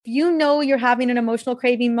If you know you're having an emotional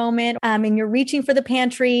craving moment and you're reaching for the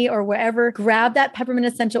pantry or wherever, grab that peppermint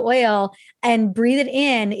essential oil and breathe it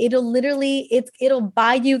in. It'll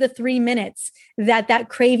buy you the 3 minutes that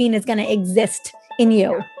craving is going to exist in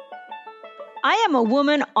you. I am a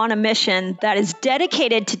woman on a mission that is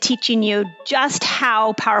dedicated to teaching you just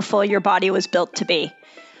how powerful your body was built to be.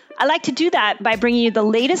 I like to do that by bringing you the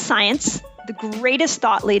latest science, the greatest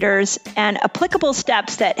thought leaders, and applicable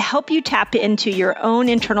steps that help you tap into your own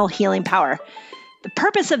internal healing power. The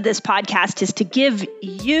purpose of this podcast is to give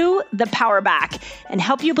you the power back and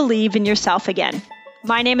help you believe in yourself again.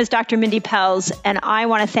 My name is Dr. Mindy Pelz, and I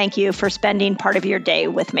want to thank you for spending part of your day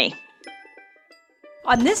with me.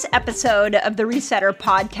 On this episode of the Resetter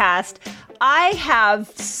podcast, I have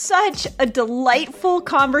such a delightful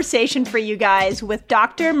conversation for you guys with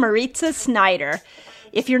Dr. Mariza Snyder.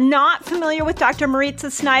 If you're not familiar with Dr.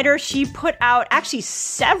 Mariza Snyder, she put out actually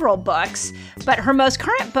several books, but her most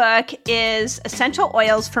current book is Essential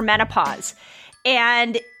Oils for Menopause.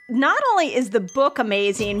 And not only is the book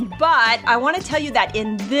amazing, but I want to tell you that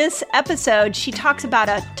in this episode, she talks about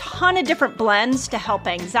a ton of different blends to help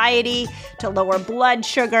anxiety, to lower blood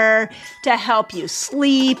sugar, to help you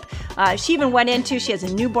sleep. She even went into, she has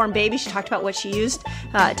a newborn baby. She talked about what she used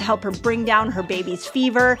to help her bring down her baby's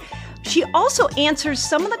fever. She also answers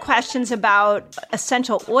some of the questions about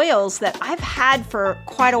essential oils that I've had for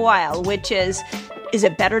quite a while, which is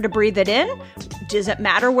it better to breathe it in? Does it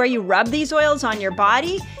matter where you rub these oils on your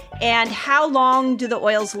body? And how long do the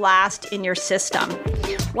oils last in your system?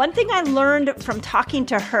 One thing I learned from talking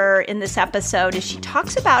to her in this episode is she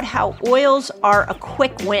talks about how oils are a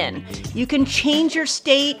quick win. You can change your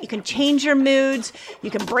state, you can change your moods,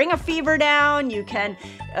 you can bring a fever down, you can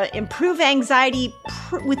improve anxiety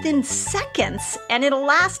within seconds, and it'll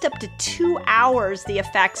last up to 2 hours, the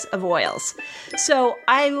effects of oils. So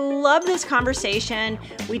I love this conversation.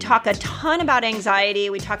 We talk a ton about anxiety,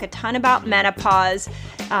 we talk a ton about menopause.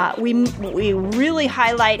 We really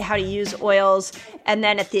highlight how to use oils. And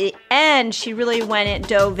then at the end, she really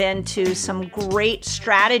dove into some great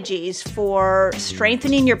strategies for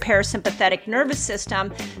strengthening your parasympathetic nervous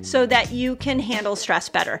system so that you can handle stress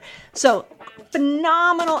better. So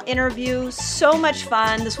phenomenal interview, so much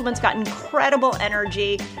fun. This woman's got incredible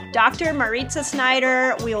energy. Dr. Mariza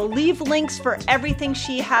Snyder, we will leave links for everything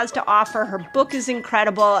she has to offer. Her book is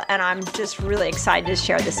incredible, and I'm just really excited to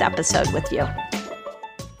share this episode with you.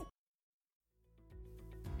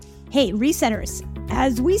 Hey, Resetters,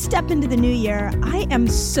 as we step into the new year, I am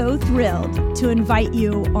so thrilled to invite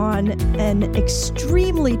you on an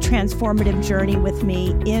extremely transformative journey with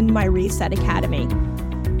me in my Reset Academy.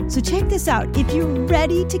 So check this out. If you're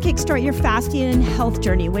ready to kickstart your fasting and health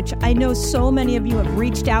journey, which I know so many of you have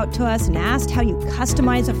reached out to us and asked how you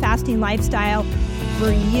customize a fasting lifestyle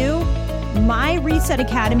for you, my Reset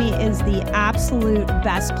Academy is the absolute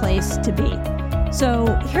best place to be. So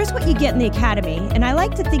here's what you get in the Academy, and I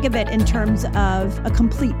like to think of it in terms of a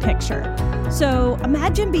complete picture. So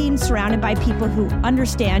imagine being surrounded by people who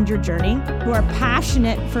understand your journey, who are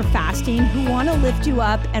passionate for fasting, who want to lift you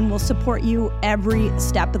up and will support you every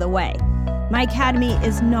step of the way. My Academy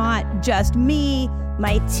is not just me,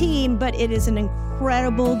 my team, but it is an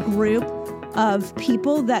incredible group of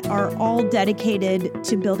people that are all dedicated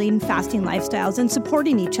to building fasting lifestyles and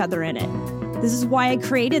supporting each other in it. This is why I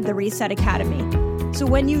created the Reset Academy. So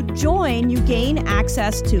when you join, you gain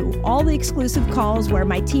access to all the exclusive calls where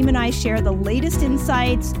my team and I share the latest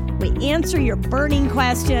insights, we answer your burning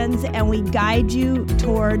questions, and we guide you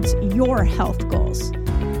towards your health goals.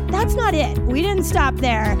 That's not it. We didn't stop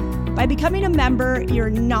there. By becoming a member,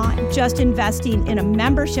 you're not just investing in a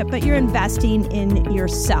membership, but you're investing in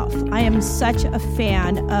yourself. I am such a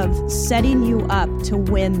fan of setting you up to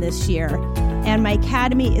win this year. And my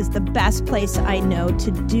Academy is the best place I know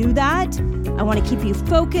to do that. I want to keep you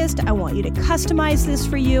focused. I want you to customize this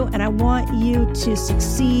for you. And I want you to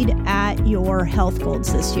succeed at your health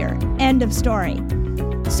goals this year. End of story.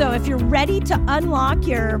 So if you're ready to unlock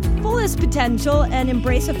your fullest potential and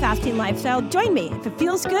embrace a fasting lifestyle, join me. If it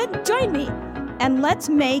feels good, join me. And let's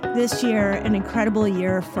make this year an incredible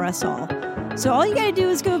year for us all. So all you got to do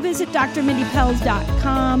is go visit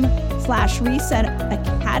drmindipelz.com/Reset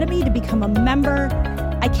Academy to become a member.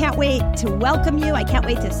 I can't wait to welcome you. I can't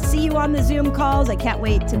wait to see you on the Zoom calls. I can't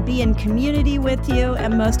wait to be in community with you.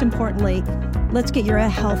 And most importantly, let's get your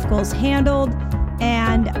health goals handled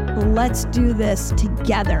and let's do this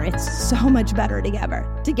together. It's so much better together.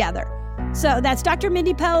 So that's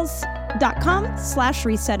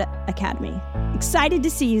drmindipelz.com/Reset Academy. Excited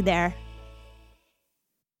to see you there.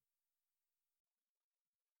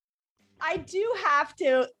 I do have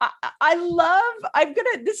to,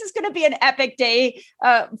 this is going to be an epic day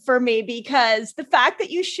for me, because the fact that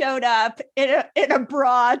you showed up in a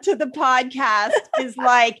bra to the podcast is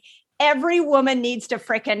like, every woman needs to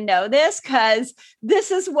freaking know this, because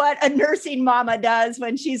this is what a nursing mama does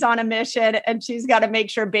when she's on a mission and she's got to make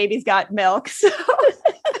sure baby's got milk. So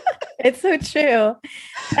it's so true.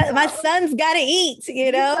 My son's got to eat,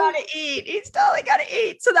 you know? He's got to eat. He's totally got to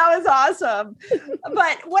eat. So that was awesome.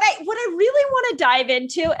 But what I really want to dive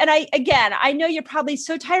into, and I know you're probably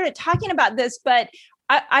so tired of talking about this, but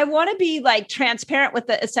I want to be like transparent with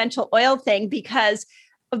the essential oil thing, because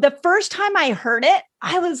the first time I heard it,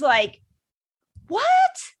 I was like, what?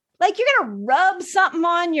 Like, you're going to rub something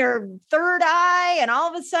on your third eye and all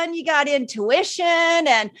of a sudden you got intuition,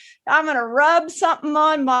 and I'm going to rub something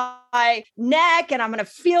on my neck and I'm going to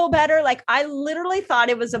feel better. Like, I literally thought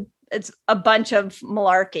it's a bunch of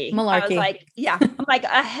malarkey. I was like, yeah, I'm like,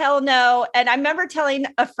 hell no. And I remember telling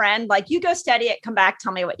a friend, like, you go study it, come back,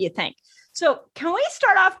 tell me what you think. So can we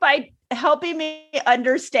start off by helping me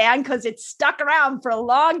understand, because it's stuck around for a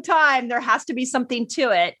long time, there has to be something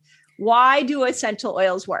to it. Why do essential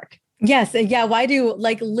oils work? Yes. Yeah. Why do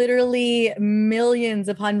literally millions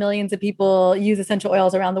upon millions of people use essential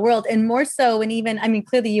oils around the world? And more so, and even,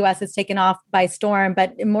 clearly the US has taken off by storm,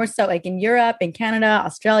 but more so like in Europe and Canada,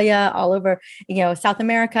 Australia, all over, South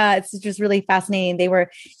America. It's just really fascinating. They were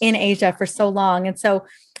in Asia for so long. And so,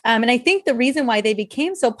 and I think the reason why they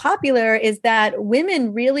became so popular is that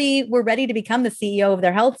women really were ready to become the CEO of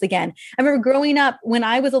their health again. I remember growing up when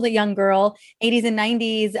I was a young girl, 80s and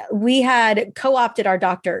 90s, we had co-opted our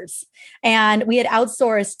doctors and we had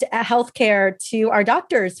outsourced healthcare to our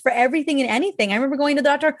doctors for everything and anything. I remember going to the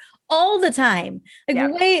doctor all the time,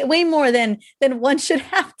 way more than one should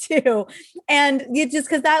have to. And it's just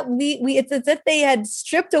because it's as if they had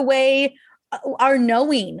stripped away our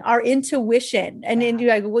knowing, our intuition. And then you're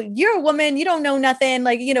like, well, you're a woman, you don't know nothing.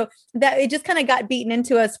 Like, that it just kind of got beaten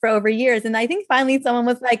into us for over years. And I think finally someone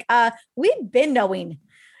was like, we've been knowing,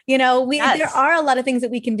 there are a lot of things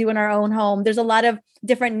that we can do in our own home. There's a lot of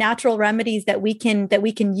different natural remedies that we can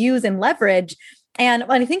use and leverage. And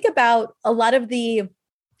when I think about a lot of the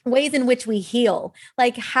ways in which we heal,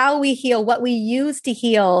 like how we heal, what we use to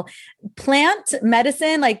heal, plant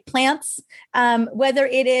medicine, like plants, whether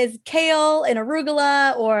it is kale and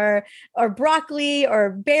arugula or broccoli or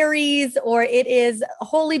berries, or it is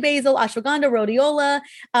holy basil, ashwagandha, rhodiola,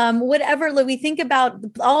 whatever. We think about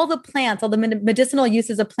all the plants, all the medicinal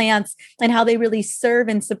uses of plants and how they really serve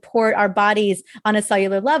and support our bodies on a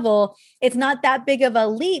cellular level. It's not that big of a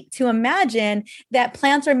leap to imagine that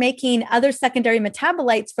plants are making other secondary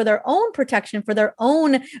metabolites for their own protection, for their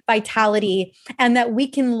own vitality, and that we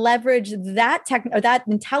can leverage that that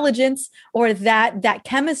intelligence or that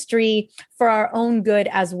chemistry for our own good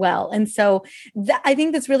as well. And so I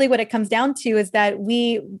think that's really what it comes down to, is that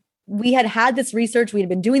we had this research, we had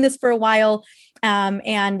been doing this for a while.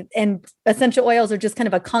 And essential oils are just kind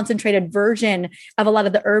of a concentrated version of a lot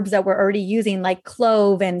of the herbs that we're already using, like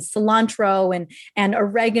clove and cilantro and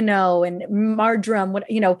oregano and marjoram,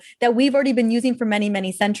 that we've already been using for many,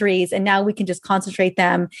 many centuries. And now we can just concentrate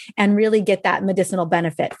them and really get that medicinal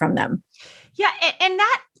benefit from them. Yeah. And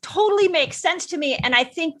that totally makes sense to me. And I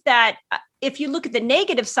think that if you look at the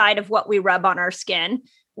negative side of what we rub on our skin,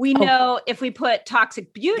 we know if we put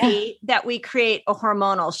toxic beauty that we create a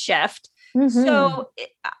hormonal shift. Mm-hmm. So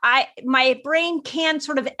my brain can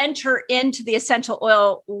sort of enter into the essential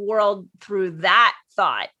oil world through that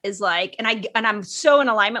thought, is like, and I'm so in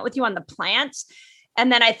alignment with you on the plants.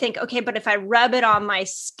 And then I think, okay, but if I rub it on my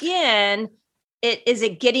skin, is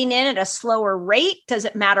it getting in at a slower rate? Does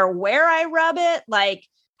it matter where I rub it? Like,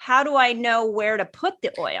 how do I know where to put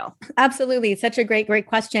the oil? Absolutely. Such a great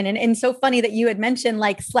question. And so funny that you had mentioned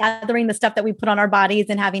like slathering the stuff that we put on our bodies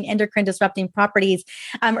and having endocrine disrupting properties.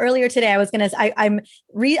 Earlier today, I'm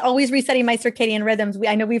always resetting my circadian rhythms.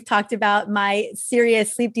 I know we've talked about my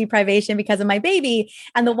serious sleep deprivation because of my baby.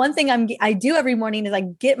 And the one thing I do every morning is I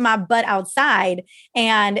get my butt outside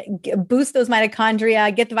and boost those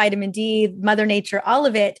mitochondria, get the vitamin D, Mother Nature, all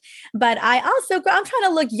of it. But I'm trying to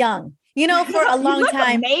look young. For a long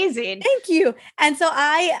time. Amazing. Thank you. And so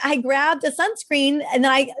I grabbed a sunscreen, and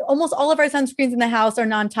then almost all of our sunscreens in the house are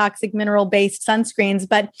non-toxic mineral-based sunscreens.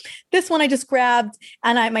 But this one I just grabbed,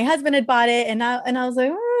 and my husband had bought it, and I was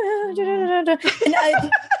like,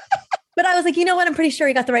 but I was like, you know what? I'm pretty sure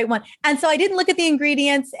he got the right one. And so I didn't look at the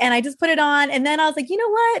ingredients, and I just put it on. And then I was like, you know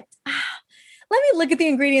what? let me look at the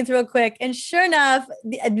ingredients real quick. And sure enough,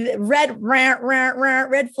 the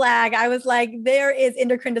red flag. I was like, there is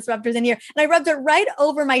endocrine disruptors in here. And I rubbed it right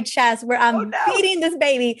over my chest where I'm feeding this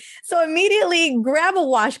baby. So immediately grab a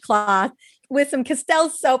washcloth with some Castile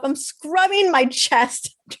soap. I'm scrubbing my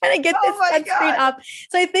chest, trying to get this sunscreen up.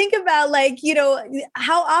 So I think about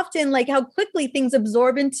how often, how quickly things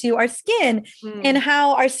absorb into our skin and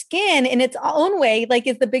how our skin in its own way,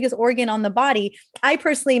 is the biggest organ on the body. I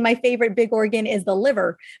personally, my favorite big organ is the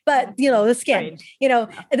liver, but the skin,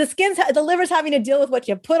 the liver's having to deal with what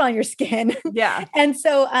you put on your skin. Yeah. And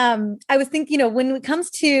so I was thinking, when it comes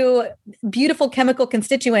to beautiful chemical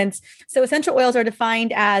constituents, so essential oils are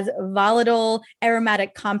defined as volatile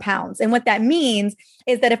aromatic compounds. And what that means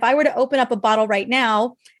is that if I were to open up a bottle right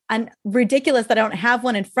now, and ridiculous that I don't have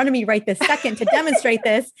one in front of me right this second to demonstrate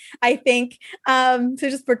this, I think, so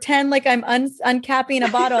just pretend like I'm uncapping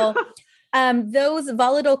a bottle. Those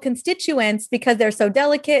volatile constituents, because they're so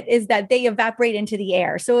delicate, is that they evaporate into the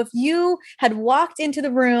air. So if you had walked into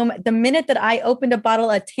the room the minute that I opened a bottle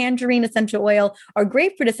of tangerine essential oil or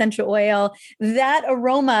grapefruit essential oil, that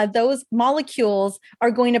aroma, those molecules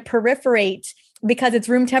are going to proliferate because it's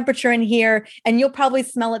room temperature in here, and you'll probably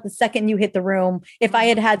smell it the second you hit the room. If I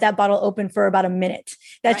had that bottle open for about a minute,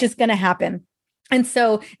 that's just going to happen. And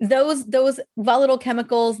so those volatile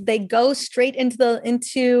chemicals, they go straight into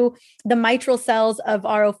the mitral cells of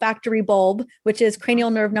our olfactory bulb, which is cranial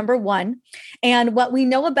nerve number 1. And what we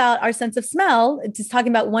know about our sense of smell, just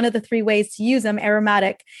talking about one of the 3 ways to use them,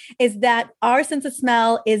 aromatic, is that our sense of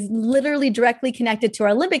smell is literally directly connected to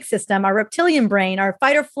our limbic system, our reptilian brain, our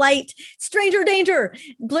fight or flight, stranger danger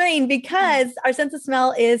brain, because our sense of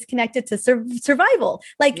smell is connected to survival.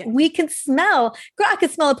 We can smell, I can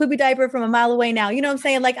smell a poopy diaper from a mile away now. You know what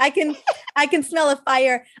I'm saying? I can smell a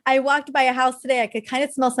fire. I walked by a house today. I could kind of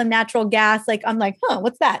smell some natural gas. I'm like,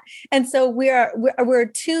 what's that? And so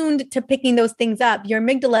we're tuned to picking those things up. Your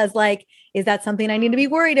amygdala is like, is that something I need to be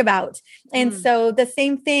worried about? And so the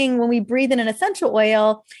same thing when we breathe in an essential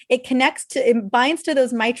oil, it binds to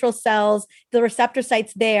those mitral cells, the receptor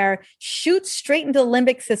sites there, shoots straight into the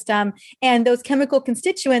limbic system. And those chemical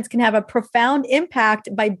constituents can have a profound impact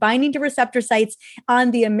by binding to receptor sites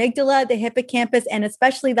on the amygdala, the hippocampus, and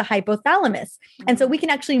especially the hypothalamus. And so we can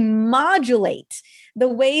actually modulate the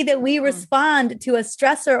way that we respond to a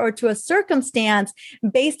stressor or to a circumstance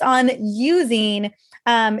based on using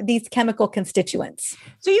these chemical constituents.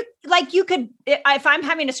 So you could, if I'm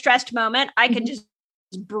having a stressed moment, I could just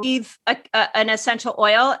breathe an essential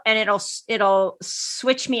oil and it'll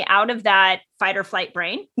switch me out of that fight or flight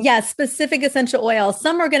brain. Yes, specific essential oils.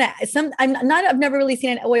 I've never really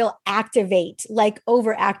seen an oil activate,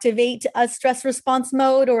 overactivate a stress response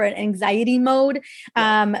mode or an anxiety mode.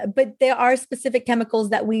 But there are specific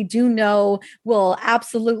chemicals that we do know will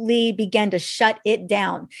absolutely begin to shut it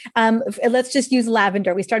down. Let's just use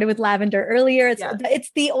lavender. We started with lavender earlier.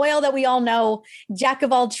 It's the oil that we all know, jack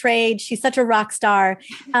of all trades. She's such a rock star.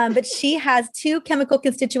 But she has 2 chemical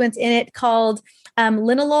constituents in it called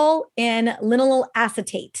linalool and linalool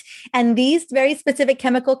acetate. And these very specific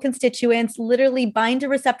chemical constituents literally bind to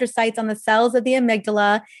receptor sites on the cells of the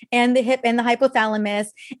amygdala and the hip and the hypothalamus,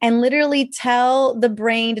 and literally tell the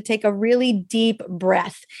brain to take a really deep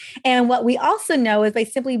breath. And what we also know is by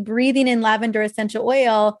simply breathing in lavender essential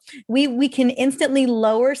oil, we can instantly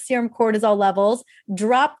lower serum cortisol levels,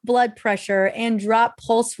 drop blood pressure, and drop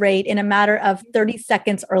pulse rate in a matter of 30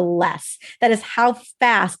 seconds or less. That is how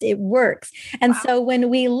fast it works. And so when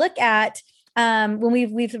we look at, when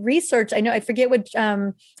we've researched, I forget what,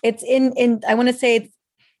 it's in, I want to say it's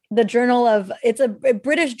the journal of, it's a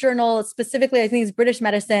British journal, specifically, I think it's British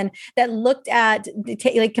medicine, that looked at,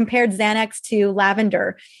 compared Xanax to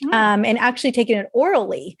lavender, and actually taken it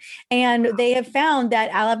orally. And they have found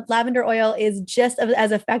that lavender oil is just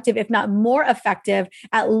as effective, if not more effective,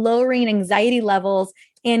 at lowering anxiety levels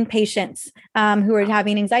in patients who are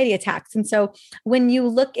having anxiety attacks. And so when you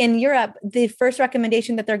look in Europe, the first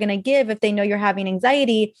recommendation that they're going to give if they know you're having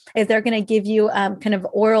anxiety is they're going to give you kind of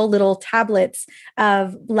oral little tablets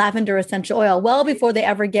of lavender essential oil well before they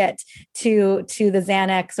ever get to the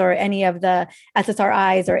Xanax or any of the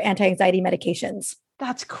SSRIs or anti-anxiety medications.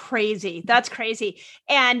 That's crazy. That's crazy.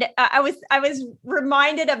 And I was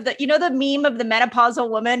reminded of the meme of the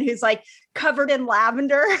menopausal woman who's covered in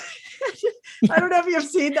lavender. I don't know if you've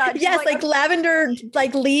seen that. She's yes, lavender,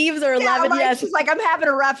 leaves or lavender. Yes. She's I'm having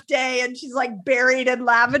a rough day, and she's buried in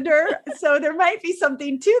lavender. So there might be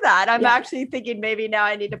something to that. I'm actually thinking maybe now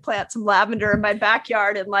I need to plant some lavender in my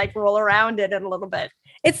backyard and roll around it in a little bit.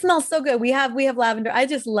 It smells so good. We have lavender. I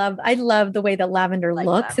love the way that lavender looks.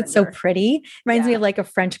 Lavender. It's so pretty. Reminds me of a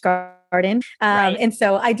French garden garden. Right. And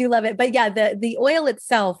so I do love it. But yeah, the oil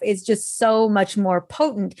itself is just so much more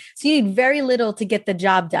potent. So you need very little to get the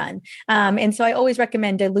job done. And so I always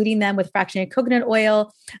recommend diluting them with fractionated coconut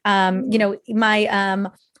oil. My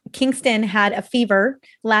Kingston had a fever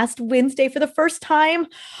last Wednesday for the first time.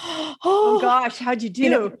 Oh gosh, how'd you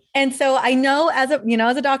do? And so I know as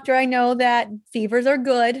a doctor, I know that fevers are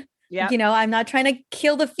good. Yeah. I'm not trying to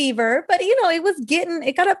kill the fever, but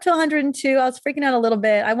it got up to 102. I was freaking out a little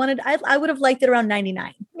bit. I would have liked it around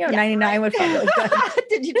 99. 99 would feel really good.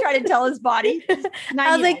 Did you try to tell his body?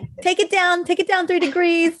 I was like, take it down 3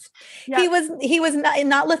 degrees. Yeah. He was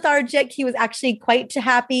not lethargic. He was actually quite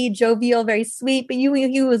happy, jovial, very sweet, but he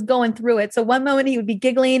was going through it. So one moment he would be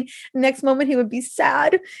giggling, next moment he would be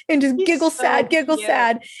sad and just giggle sad.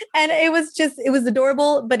 And it was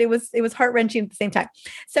adorable, but it was heart-wrenching at the same time.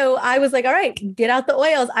 So I was like, all right, get out the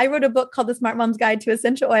oils. I wrote a book called The Smart Mom's Guide to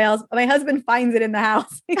Essential Oils. My husband finds it in the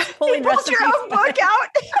house. He's pulling pulls your own book out.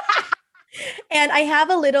 And I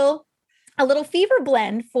have a little fever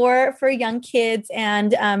blend for young kids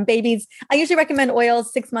and babies. I usually recommend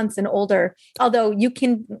oils 6 months and older, although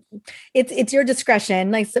it's your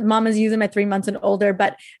discretion. Like mamas use them at 3 months and older,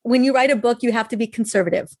 but when you write a book, you have to be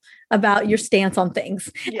conservative about your stance on things.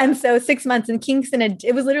 Yeah. And so 6 months in Kingston,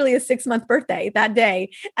 it was literally a 6-month birthday that day.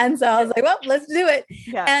 And so I was like, well, let's do it.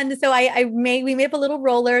 Yeah. And so we made up a little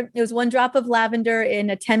roller. It was 1 drop of lavender in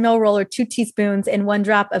a 10 ml roller, 2 teaspoons, and 1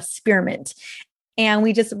 drop of spearmint. And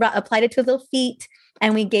we just applied it to his little feet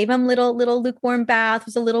and we gave him little lukewarm bath,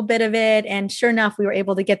 was a little bit of it. And sure enough, we were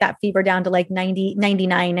able to get that fever down to like 90,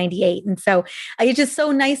 99, 98. And so it's just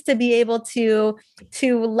so nice to be able to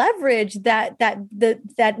leverage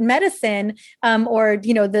that medicine or,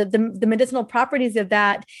 the medicinal properties of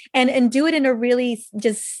that and do it in a really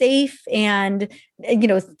just safe and,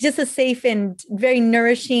 just a safe and very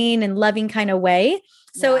nourishing and loving kind of way.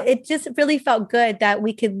 So it just really felt good that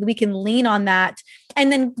we can lean on that.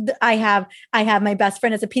 And then I have my best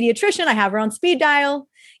friend as a pediatrician. I have her own speed dial.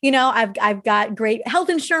 I've got great health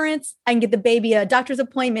insurance. I can get the baby a doctor's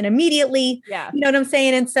appointment immediately. Yeah. You know what I'm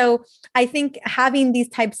saying? And so I think having these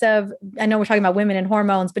types of, I know we're talking about women and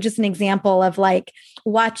hormones, but just an example of like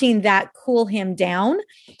watching that cool him down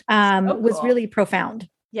was really profound.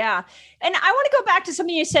 Yeah. And I want to go back to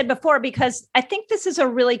something you said before, because I think this is a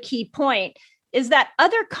really key point. Is that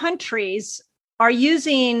other countries are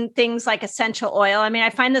using things like essential oil. I mean, I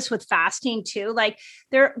find this with fasting too. Like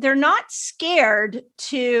they're not scared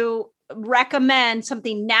to recommend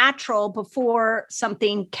something natural before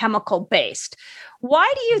something chemical based. Why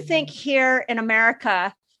do you think here in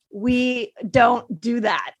America we don't do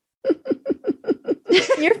that?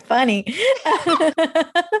 You're funny. Dr.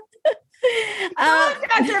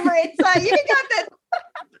 Mariza, you got that.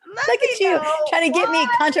 Look at you trying to get me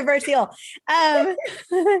controversial.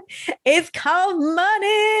 It's called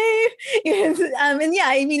money. And yeah,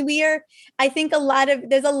 I mean, I think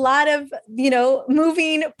there's a lot of,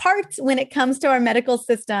 moving parts when it comes to our medical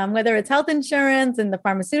system, whether it's health insurance and the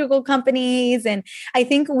pharmaceutical companies. And I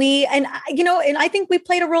think and I think we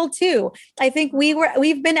played a role too. I think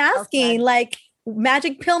we've been asking like,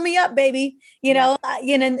 magic pill me up, baby. That's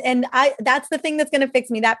the thing that's going to fix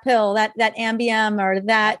me. That pill, that Ambien or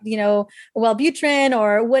that, Wellbutrin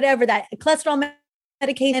or whatever, that cholesterol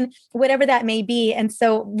medication, whatever that may be. And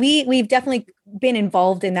so we've definitely been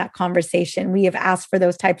involved in that conversation. We have asked for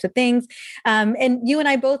those types of things. And you and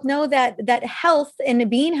I both know that health and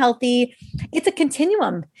being healthy, it's a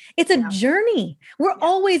continuum. It's a journey. We're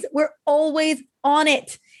always on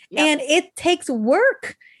it. Yep. And it takes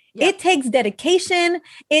work. Yep. It takes dedication.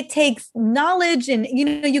 It takes knowledge, and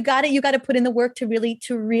you got to put in the work to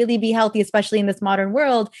really be healthy, especially in this modern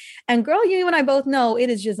world. And girl, you and I both know it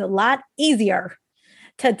is just a lot easier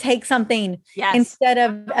to take something instead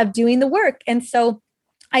of doing the work. And so,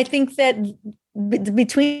 I think that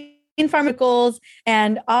between pharmaceuticals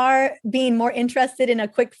and our being more interested in a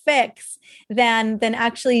quick fix than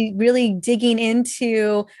actually really digging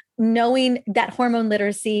into knowing that hormone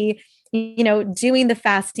literacy, doing the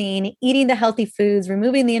fasting, eating the healthy foods,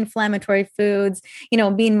 removing the inflammatory foods,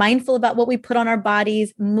 being mindful about what we put on our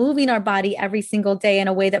bodies, moving our body every single day in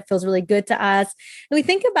a way that feels really good to us. And we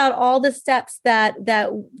think about all the steps that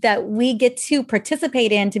we get to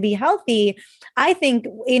participate in to be healthy. I think,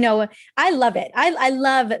 I love it. I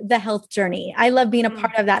love the health journey. I love being a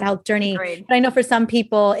part of that health journey. Agreed. But I know for some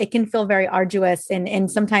people it can feel very arduous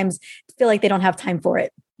and sometimes feel like they don't have time for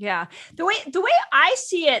it. Yeah. The way I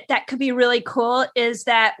see it, that could be really cool is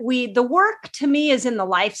that the work to me is in the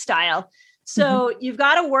lifestyle. So you've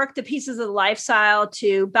got to work the pieces of the lifestyle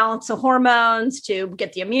to balance the hormones, to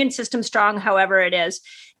get the immune system strong, however it is.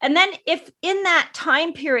 And then if in that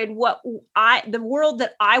time period, the world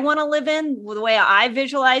that I want to live in, the way I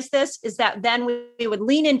visualize this is that then we would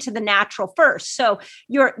lean into the natural first. So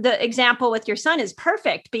the example with your son is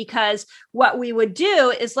perfect, because what we would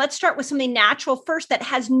do is let's start with something natural first that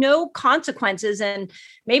has no consequences. And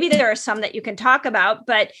maybe there are some that you can talk about,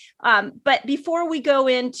 but before we go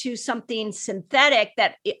into something synthetic,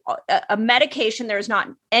 that a medication, there's not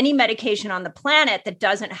any medication on the planet that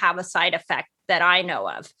doesn't have a side effect that I know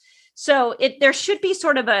of. So there should be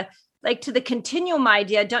sort of to the continuum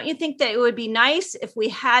idea. Don't you think that it would be nice if we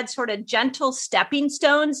had sort of gentle stepping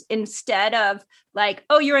stones instead of like,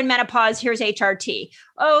 oh, you're in menopause, here's HRT.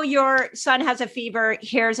 Oh, your son has a fever,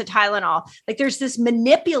 here's a Tylenol. Like there's this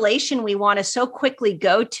manipulation we want to so quickly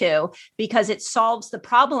go to because it solves the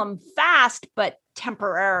problem fast, but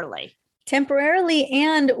temporarily.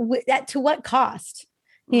 And to what cost?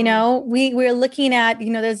 You know, we're looking at,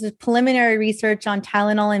 there's this preliminary research on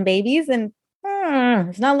Tylenol in babies, and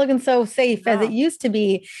it's not looking so safe as it used to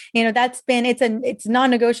be. It's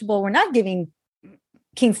non-negotiable. We're not giving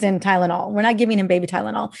Kingston Tylenol. We're not giving him baby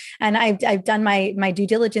Tylenol. And I've done my due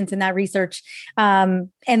diligence in that research. And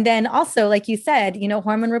then also, like you said,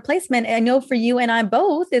 hormone replacement, I know for you and I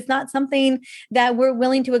both, it's not something that we're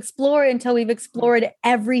willing to explore until we've explored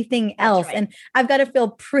everything else. Right. And I've got to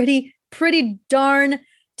feel pretty darn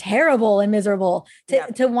terrible and miserable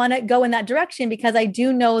to want to go in that direction, because I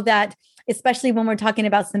do know that, especially when we're talking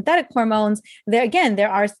about synthetic hormones, there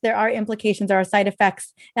are implications, there are side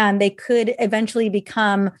effects. They could eventually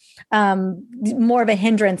become more of a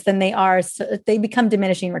hindrance than they are. So they become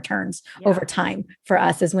diminishing returns over time for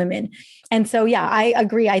us as women. And so, I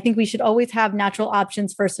agree. I think we should always have natural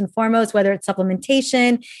options first and foremost, whether it's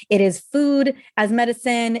supplementation, it is food as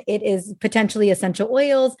medicine, it is potentially essential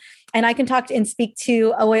oils. And I can talk and speak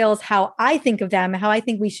to oils, how I think of them, how I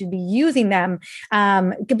think we should be using them.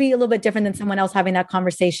 It could be a little bit different than someone else having that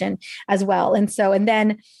conversation as well. And so, and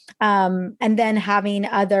then having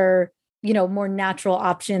other, more natural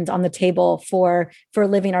options on the table for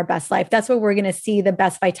living our best life. That's where we're going to see the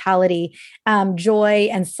best vitality, joy,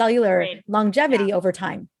 and cellular longevity over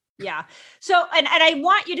time. Yeah. So, and I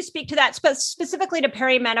want you to speak to that specifically to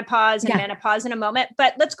perimenopause and menopause in a moment,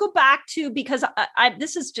 but let's go back to, because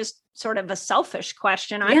this is just sort of a selfish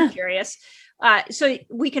question. I'm curious. So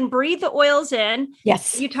we can breathe the oils in.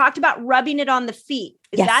 Yes. You talked about rubbing it on the feet.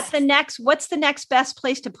 Is that what's the next best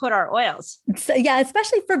place to put our oils? So,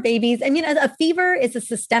 especially for babies. I mean, a fever is a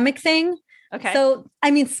systemic thing. Okay. So,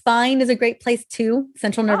 I mean, spine is a great place too,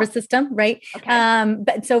 central nervous system, right? Okay.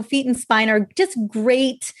 But so feet and spine are just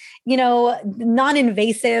great,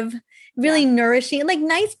 non-invasive, really nourishing, like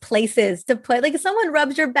nice places to put. Like if someone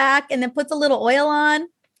rubs your back and then puts a little oil on.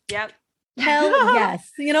 Yep. Hell yes.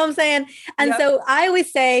 You know what I'm saying? And so I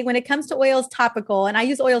always say, when it comes to oils topical, and I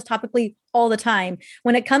use oils topically all the time,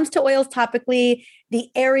 when it comes to oils topically, the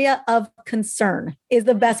area of concern is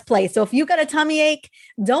the best place. So if you got a tummy ache,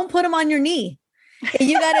 don't put them on your knee. If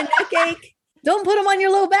you got a neck ache, don't put them on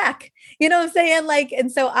your low back. You know what I'm saying?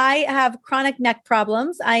 And so I have chronic neck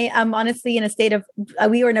problems. I am honestly in a state of,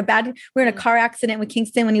 we were in a car accident with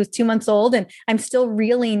Kingston when he was 2 months old. And I'm still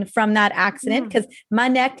reeling from that accident because my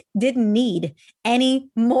neck didn't need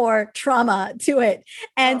any more trauma to it.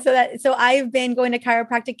 And so I've been going to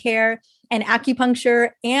chiropractic care and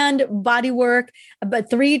acupuncture and body work,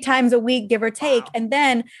 but 3 times a week, give or take. And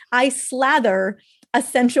then I slather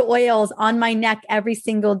essential oils on my neck every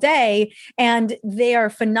single day. And they are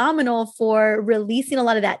phenomenal for releasing a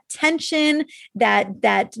lot of that tension, that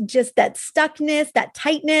stuckness, that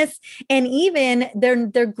tightness, and even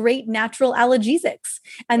they're great natural analgesics.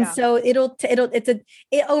 And so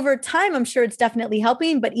over time, I'm sure it's definitely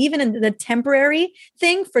helping, but even in the temporary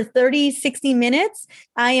thing for 30, 60 minutes,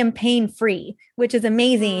 I am pain-free, which is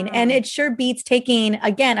amazing. And it sure beats taking,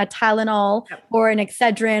 again, a Tylenol or an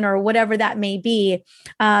Excedrin or whatever that may be.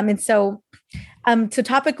 So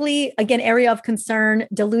topically, again, area of concern,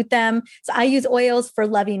 dilute them. So I use oils for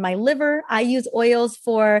loving my liver. I use oils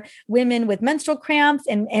for women with menstrual cramps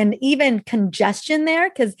and even congestion there,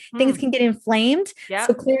 because things can get inflamed. Yep.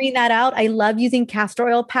 So clearing that out. I love using castor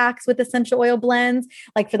oil packs with essential oil blends,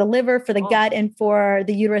 like for the liver, for the gut, and for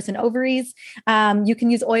the uterus and ovaries. You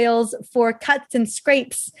can use oils for cuts and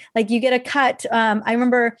scrapes. Like you get a cut. I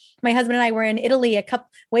remember my husband and I were in Italy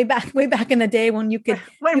way back in the day when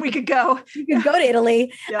we could go to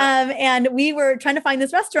Italy. And we were trying to find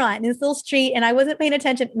this restaurant in this little street, and I wasn't paying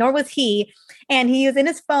attention, nor was he. And he was in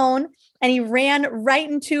his phone and he ran right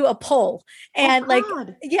into a pole. And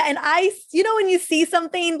yeah. And when you see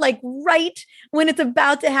something like right when it's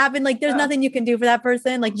about to happen, like there's nothing you can do for that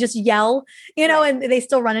person, like just yell, and they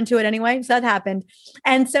still run into it anyway. So that happened.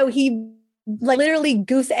 And so he like literally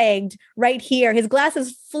goose egged right here. His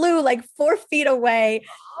glasses flew like 4 feet away.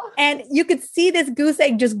 And you could see this goose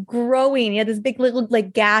egg just growing. He had this big little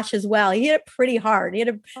like gash as well. He hit it pretty hard. He had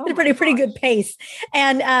a pretty good pace.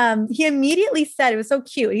 And he immediately said, it was so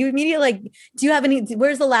cute. He immediately like, do you have any,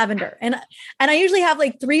 where's the lavender? And I usually have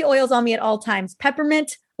like 3 oils on me at all times: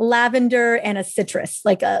 peppermint, lavender, and a citrus,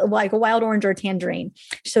 like a wild orange or a tangerine.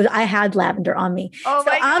 So I had lavender on me. So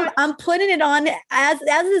I'm putting it on as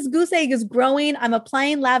this goose egg is growing. I'm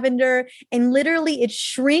applying lavender, and literally it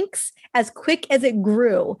shrinks as quick as it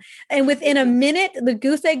grew. And within a minute, the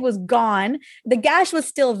goose egg was gone. The gash was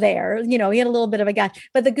still there. He had a little bit of a gash,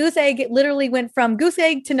 but the goose egg literally went from goose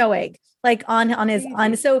egg to no egg, like on his.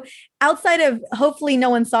 So outside of, hopefully no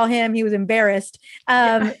one saw him, he was embarrassed.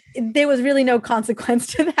 There was really no consequence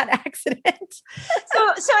to that accident.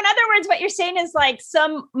 So in other words, what you're saying is like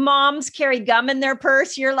some moms carry gum in their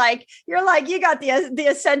purse. You're like, you got the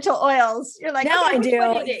essential oils. You're like, now I do.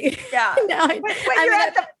 Yeah.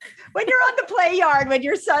 When you're on the play yard, when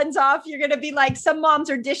your son's off, you're going to be like, some moms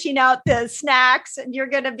are dishing out the snacks, and you're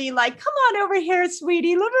going to be like, come on over here,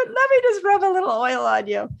 sweetie. Let me just rub a little oil on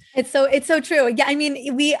you. It's so true. Yeah. I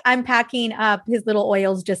mean, I'm packing up his little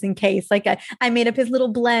oils just in case. Like I made up his little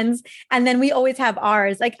blends, and then we always have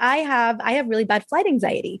ours. Like I have really bad flight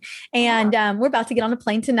anxiety, and we're about to get on a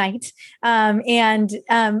plane tonight. And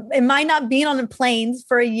my not being on the planes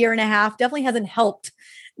for a year and a half definitely hasn't helped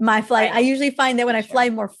my flight. Right. I usually find that when I fly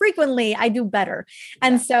more frequently, I do better.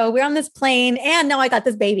 And so we're on this plane, and now I got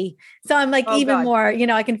this baby. So I'm like, more,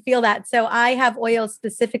 I can feel that. So I have oils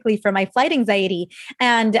specifically for my flight anxiety,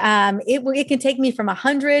 and it can take me from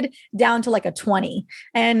 100 down to like a 20.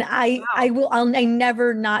 And I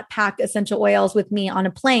never not pack essential oils with me on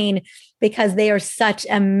a plane, because they are such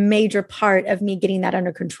a major part of me getting that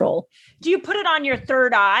under control. Do you put it on your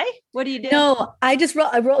third eye? What do you do? No, I just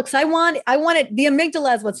roll because I want it. The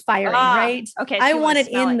amygdala is what's firing, right? Okay. So I want it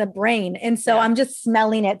in the brain. And so I'm just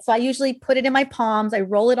smelling it. So I usually put it in my palms. I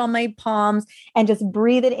roll it on my palms and just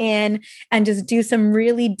breathe it in, and just do some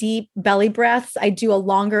really deep belly breaths. I do a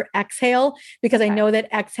longer exhale, because I know that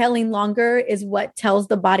exhaling longer is what tells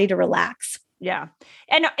the body to relax. Yeah.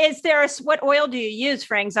 And what oil do you use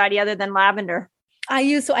for anxiety other than lavender? I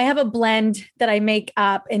have a blend that I make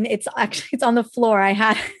up, and it's on the floor.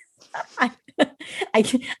 I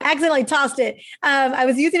accidentally tossed it. I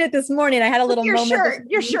was using it this morning. I had a little moment.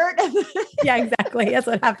 Your shirt. Yeah, exactly. That's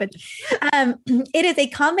what happened. It is a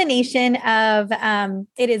combination of,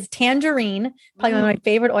 it is tangerine, probably one of my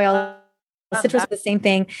favorite oils. Citrus is the same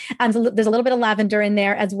thing. So there's a little bit of lavender in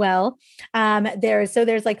there as well.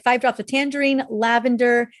 There's like 5 drops of tangerine,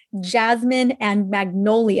 lavender, jasmine, and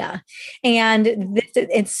magnolia. And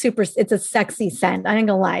it's a sexy scent. I ain't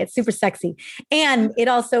gonna lie. It's super sexy. And it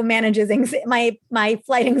also manages my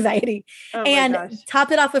flight anxiety.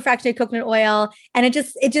 Top it off with fractionated coconut oil. And it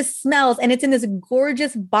just smells, and it's in this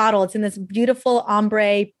gorgeous bottle. It's in this beautiful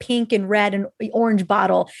ombre, pink and red and orange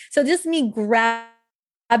bottle. So just me grabbing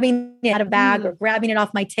it out of a bag or grabbing it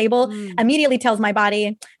off my table immediately tells my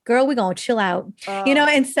body, girl, we're going to chill out,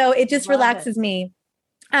 and so it just relaxes me.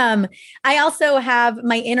 I also have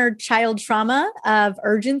my inner child trauma of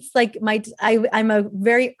urgency. Like I'm a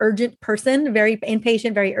very urgent person, very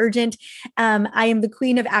impatient, very urgent. I am the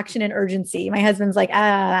queen of action and urgency. My husband's like,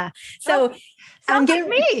 so sounds like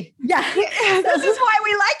me. Yeah. This is why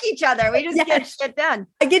we like each other. We just get shit done.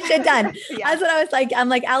 I get shit done. That's what I was like. I'm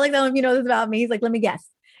like, Alex, I don't know if you know this about me. He's like, let me guess.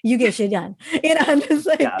 You get shit done. I'm just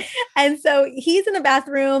like, and so he's in the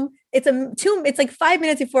bathroom. It's like 5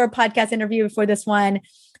 minutes before a podcast interview before this one.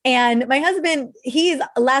 And my husband, he's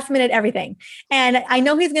last minute everything. And I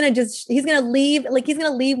know he's going to leave. Like he's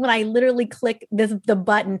going to leave when I literally click the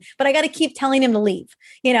button, but I got to keep telling him to leave,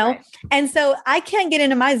 Right. And so I can't get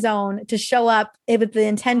into my zone to show up with the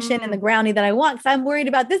intention and the grounding that I want. Cause I'm worried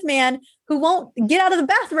about this man who won't get out of the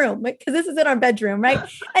bathroom, because this is in our bedroom. Right.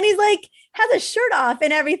 And he's like, has a shirt off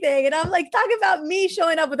and everything. And I'm like, talk about me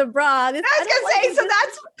showing up with a bra. I was going to say, so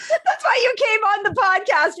that's why you came on the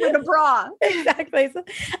podcast with a bra. Exactly. So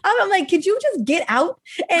I'm like, could you just get out?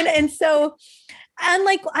 And so, and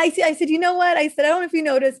like, I said, you know what? I said, I don't know if you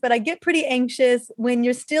noticed, but I get pretty anxious when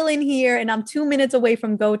you're still in here and I'm 2 minutes away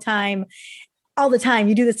from go time. all the time.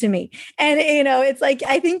 You do this to me. And, it's like,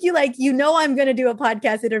 I think I'm going to do a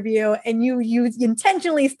podcast interview and you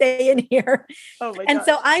intentionally stay in here. Oh my and gosh.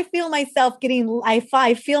 so I feel myself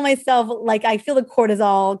I feel myself like I feel the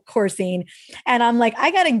cortisol coursing and I'm like,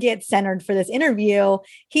 I got to get centered for this interview.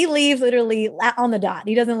 He leaves literally on the dot.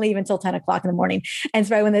 He doesn't leave until 10 o'clock in the morning. And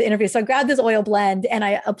it's right when the interview. So I grab this oil blend and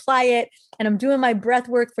I apply it and I'm doing my breath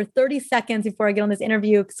work for 30 seconds before I get on this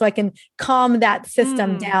interview so I can calm that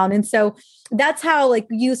system down. And so that's how like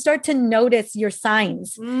you start to notice your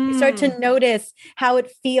signs. You start to notice how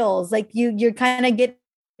it feels. Like you kind of get,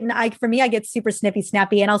 for me, I get super snippy,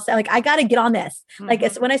 snappy, and I'll say like, I got to get on this. Like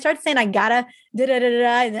when I start saying I gotta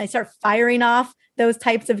and I start firing off those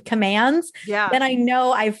types of commands, then I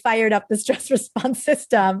know I've fired up the stress response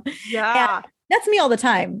system. Yeah. And that's me all the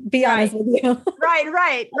time, be honest with you.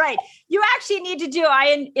 Right. You actually need to do,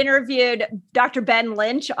 I interviewed Dr. Ben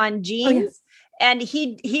Lynch on genes. And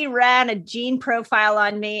he ran a gene profile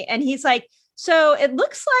on me and he's like, so it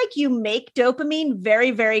looks like you make dopamine very,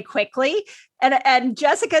 very quickly. And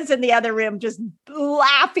Jessica's in the other room just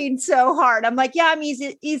laughing so hard. I'm like, yeah, I'm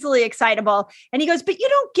easily excitable. And he goes, but you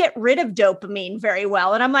don't get rid of dopamine very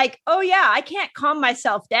well. And I'm like, oh yeah, I can't calm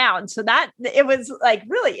myself down. So that it was like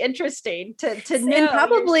really interesting to know and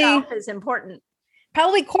probably yourself is important.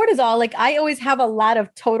 Probably cortisol. Like I always have a lot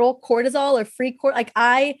of total cortisol or free cortisol. Like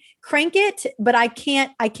I crank it, but I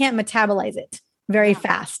can't metabolize it very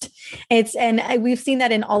fast. We've seen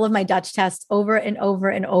that in all of my Dutch tests over and over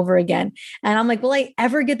and over again. And I'm like, will I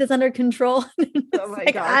ever get this under control? Oh my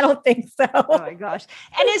gosh. I don't think so. Oh my gosh.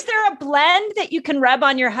 And is there a blend that you can rub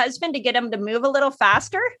on your husband to get him to move a little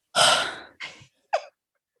faster?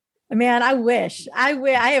 Man, I wish. I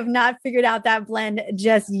have not figured out that blend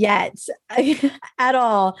just yet at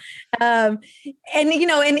all. And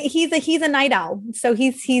he's a night owl, so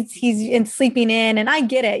he's in sleeping in, and I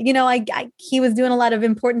get it. He was doing a lot of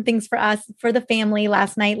important things for us, for the family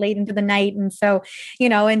last night, late into the night, and so he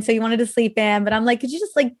wanted to sleep in. But I'm like, could you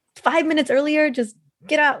just like 5 minutes earlier, just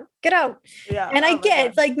get out. Yeah. And I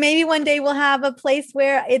get like maybe one day we'll have a place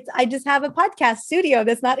where I just have a podcast studio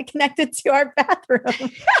that's not connected to our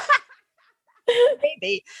bathroom.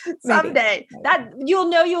 Maybe someday that you'll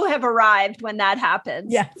know you'll have arrived when that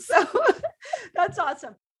happens. Yeah. So that's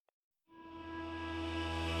awesome.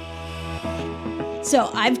 So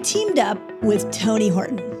I've teamed up with Tony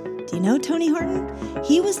Horton. Do you know Tony Horton?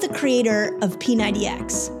 He was the creator of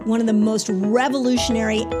P90X, one of the most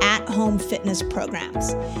revolutionary at-home fitness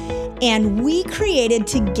programs. And we created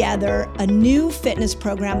together a new fitness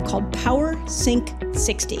program called Power Sync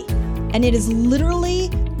 60. And it is literally,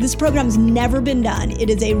 this program's never been done. It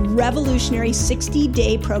is a revolutionary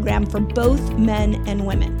 60-day program for both men and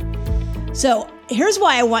women. So here's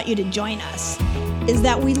why I want you to join us, is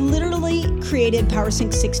that we literally created Power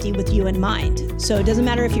Sync 60 with you in mind. So it doesn't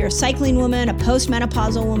matter if you're a cycling woman, a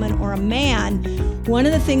postmenopausal woman, or a man. One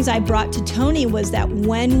of the things I brought to Tony was that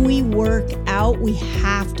when we work out, we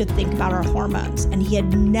have to think about our hormones. And he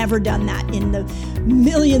had never done that in the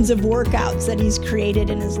millions of workouts that he's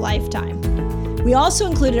created in his lifetime. We also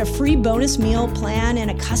included a free bonus meal plan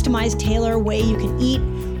and a customized tailor way you can eat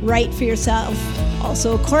right for yourself.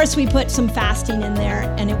 Also, of course, we put some fasting in there,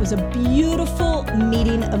 and it was a beautiful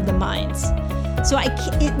meeting of the minds. So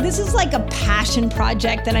this is like a passion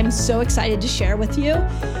project that I'm so excited to share with you.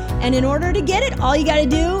 And in order to get it, all you got to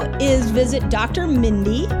do is visit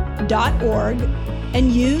drmindy.org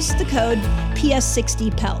and use the code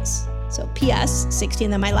PS60PELS. So PS60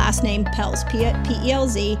 and then my last name, PELS,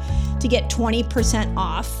 P-E-L-Z, to get 20%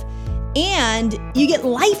 off. And you get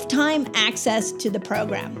lifetime access to the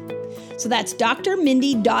program. So that's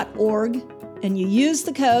drmindy.org, and you use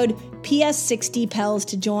the code PS60PELS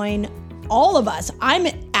to join all of us. I'm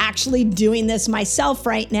actually doing this myself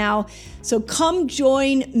right now. So come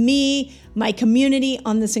join me, my community,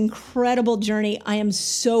 on this incredible journey. I am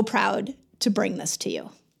so proud to bring this to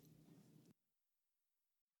you.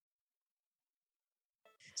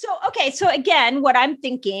 So again, what I'm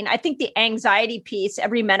thinking, I think the anxiety piece,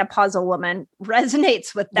 every menopausal woman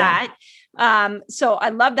resonates with that. Yeah. So I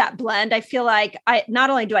love that blend. I feel like not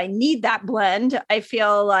only do I need that blend, I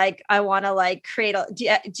feel like I want to like create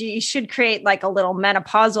you should create like a little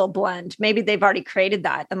menopausal blend. Maybe they've already created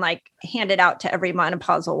that and like hand it out to every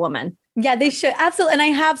menopausal woman. Yeah, they should. Absolutely. And I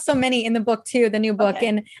have so many in the book too, the new book.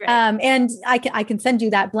 Okay, and I can send you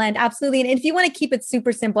that blend. Absolutely. And if you want to keep it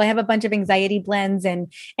super simple, I have a bunch of anxiety blends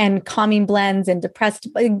and calming blends and depressed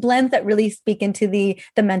blends that really speak into the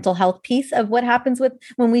mental health piece of what happens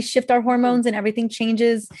when we shift our hormones and everything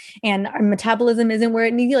changes and our metabolism isn't where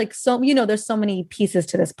it needs. Like, so, there's so many pieces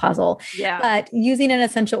to this puzzle. Yeah. But using an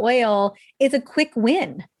essential oil is a quick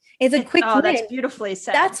win. It's a quick win. That's beautifully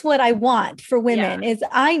said. That's what I want for women is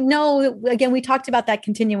I know, again, we talked about that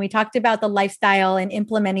continuum. We talked about the lifestyle and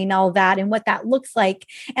implementing all that and what that looks like.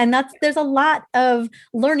 And there's a lot of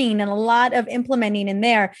learning and a lot of implementing in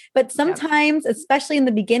there. But sometimes, especially in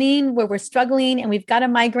the beginning where we're struggling and we've got a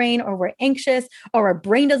migraine or we're anxious or our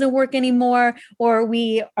brain doesn't work anymore, or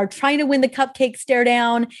we are trying to win the cupcake stare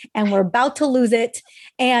down and we're about to lose it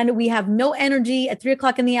and we have no energy at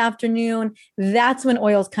 3:00 in the afternoon, that's when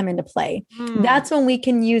oils come into play. That's when we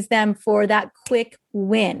can use them for that quick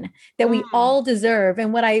win that we all deserve.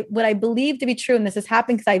 And what I believe to be true, and this has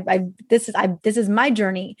happened because this is my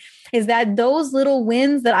journey, is that those little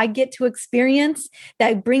wins that I get to experience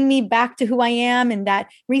that bring me back to who I am and that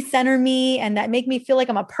recenter me and that make me feel like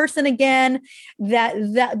I'm a person again, that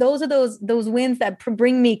those are those wins that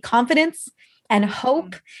bring me confidence and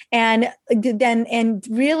hope and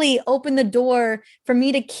really open the door for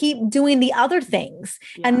me to keep doing the other things.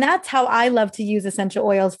 Yeah. And that's how I love to use essential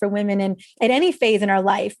oils for women at any phase in our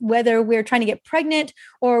life, whether we're trying to get pregnant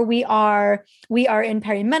or we are in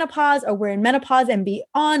perimenopause or we're in menopause and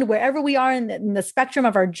beyond, wherever we are in the spectrum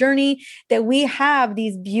of our journey, that we have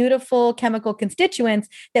these beautiful chemical constituents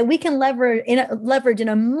that we can leverage in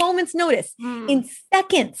a moment's notice. In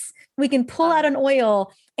seconds, we can pull out an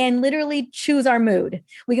oil and literally choose our mood.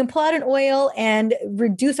 We can pull out an oil and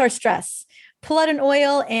reduce our stress, pull out an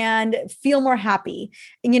oil and feel more happy,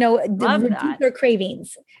 reduce our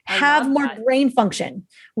cravings, have more brain function,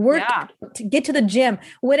 work, to get to the gym,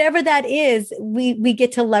 whatever that is, we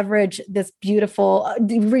get to leverage this beautiful,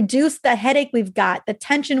 reduce the headache we've got, the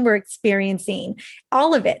tension we're experiencing,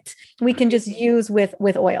 all of it we can just use with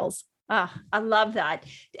oils. Oh, I love that.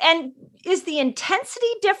 And is the intensity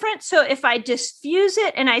different? So if I diffuse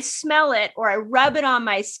it and I smell it or I rub it on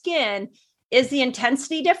my skin, is the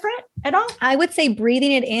intensity different at all? I would say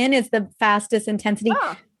breathing it in is the fastest intensity.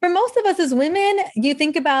 For most of us as women, you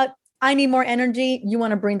think about, I need more energy. You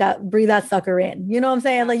want to breathe that sucker in. You know what I'm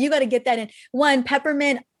saying? Like you got to get that in. One,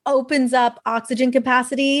 peppermint opens up oxygen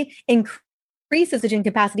capacity, increases oxygen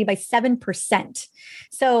capacity by 7%.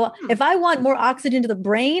 So if I want more oxygen to the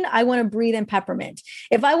brain, I want to breathe in peppermint.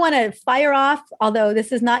 If I want to fire off, although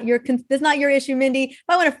this is not your issue, Mindy, if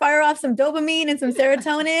I want to fire off some dopamine and some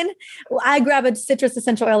serotonin, I grab a citrus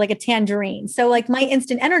essential oil like a tangerine. So like my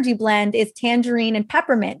instant energy blend is tangerine and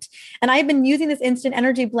peppermint. And I've been using this instant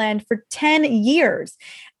energy blend for 10 years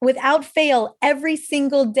without fail every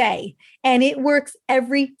single day. And it works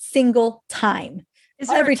every single time. Is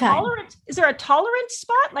there a tolerance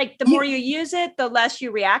spot? Like the more you use it, the less you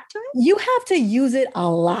react to it? You have to use it a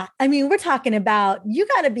lot. I mean, we're talking about, you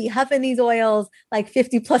got to be huffing these oils like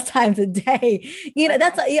 50 plus times a day.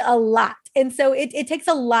 That's a lot. And so it takes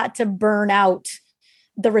a lot to burn out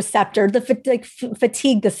the receptor,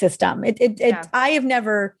 fatigue the system. I've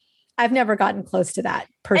never gotten close to that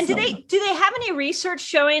personally. And do they have any research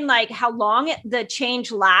showing like how long the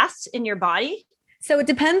change lasts in your body? So it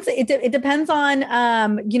depends. It depends on,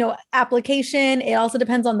 application. It also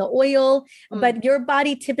depends on the oil, but your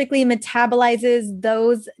body typically metabolizes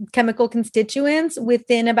those chemical constituents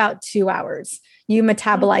within about 2 hours. You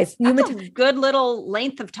metabolize. That's a good little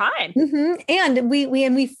length of time. And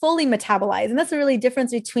we fully metabolize. And that's the really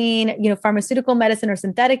difference between, pharmaceutical medicine or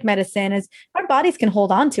synthetic medicine is our bodies can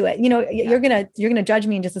hold on to it. You're going to judge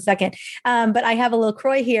me in just a second. But I have a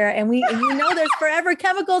LaCroix here and there's forever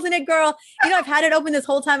chemicals in it, girl. I've had it open this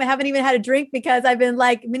whole time. I haven't even had a drink because I've been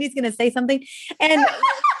like, Minnie's going to say something. And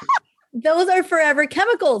those are forever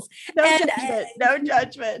chemicals. No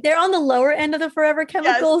judgment. They're on the lower end of the forever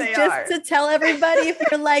chemicals, to tell everybody if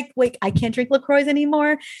you're like, wait, I can't drink LaCroix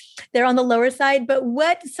anymore. They're on the lower side. But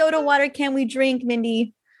what soda water can we drink,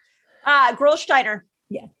 Mindy? Grolsteiner.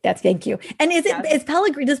 Yeah, thank you. And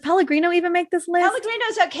does Pellegrino even make this list?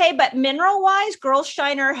 Pellegrino's okay, but mineral wise,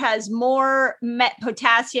 Grolsteiner has more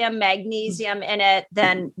potassium, magnesium in it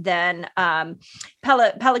than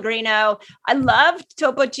Pellegrino. I love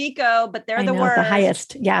Topo Chico, but they're the worst. The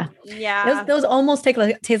highest. Yeah. Yeah. Those almost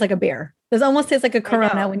taste like a beer. Those almost taste like a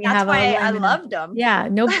Corona when you have. That's why I loved them. Yeah.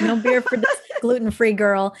 No beer for this gluten-free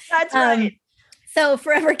girl. That's right. So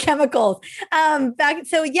forever chemicals.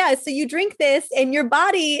 So you drink this and your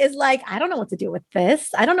body is like, I don't know what to do with this.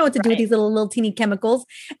 I don't know what to do with these little teeny chemicals.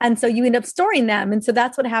 And so you end up storing them. And so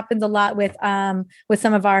that's what happens a lot with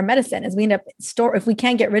some of our medicine is we end up if we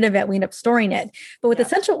can't get rid of it, we end up storing it. But with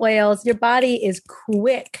essential oils, your body is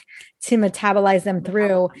quick to metabolize them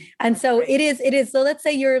through. And so it is. So let's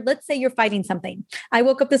say you're fighting something. I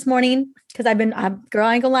woke up this morning because girl,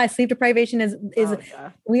 I ain't gonna lie, sleep deprivation is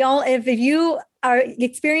we all, if you are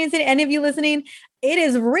experiencing, any of you listening, it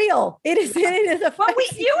is real. It is a you and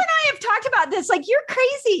I have talked about this. Like, you're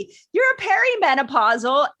crazy. You're a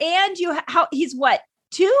perimenopausal, and he's what,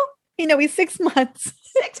 2? He's 6 months.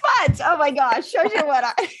 6 months. Oh my gosh. Shows you what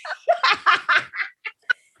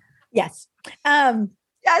Yes.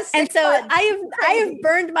 Yes. And so I have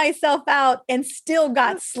burned myself out and still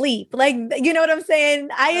got sleep. Like, you know what I'm saying?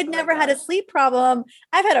 I had never had a sleep problem.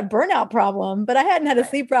 I've had a burnout problem, but I hadn't had a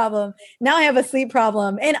sleep problem. Now I have a sleep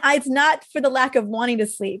problem, and it's not for the lack of wanting to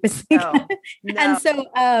sleep. No. And so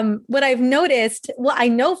what I've noticed, well, I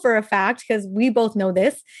know for a fact, because we both know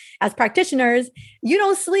this as practitioners, you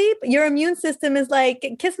don't sleep, your immune system is like,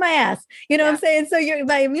 kiss my ass. You know what I'm saying? So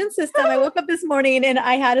my immune system, I woke up this morning and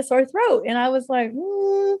I had a sore throat, and I was like,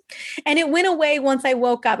 and it went away once I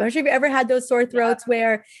woke up. I'm sure if you ever had those sore throats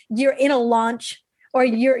where you're in a launch or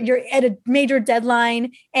you're at a major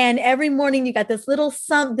deadline, and every morning you got this little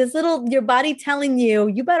your body telling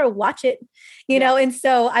you better watch it, you know? And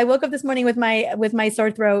so I woke up this morning with my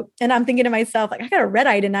sore throat, and I'm thinking to myself, like, I got a red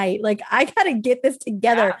eye tonight. Like, I got to get this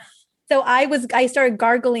together. So I started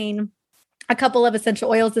gargling a couple of essential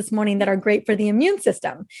oils this morning that are great for the immune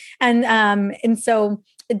system. And so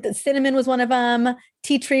the cinnamon was one of them.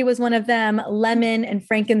 Tea tree was one of them, lemon and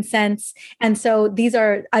frankincense. And so these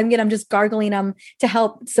are, I'm just gargling them to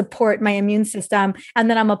help support my immune system. And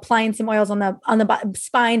then I'm applying some oils on the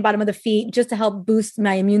spine, bottom of the feet, just to help boost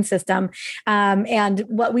my immune system. And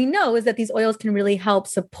what we know is that these oils can really help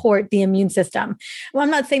support the immune system. Well, I'm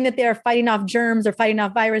not saying that they're fighting off germs or fighting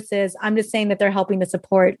off viruses. I'm just saying that they're helping to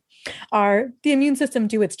support the immune system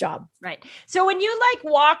do its job. Right. So when you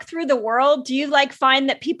walk through the world, do you find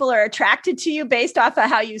that people are attracted to you based off of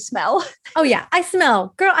how you smell? Oh yeah. I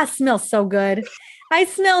smell so good. I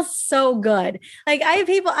smell so good. Like, I've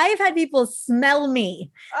had people smell me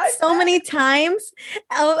so many times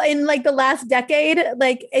in the last decade.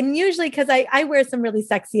 And usually because I wear some really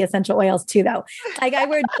sexy essential oils too, though. Like, I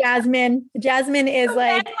wear jasmine. Jasmine is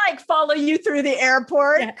follow you through the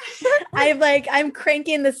airport. Yeah. I'm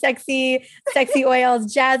cranking the sexy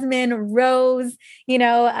oils, jasmine, rose,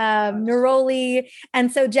 neroli. And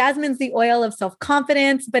so jasmine's the oil of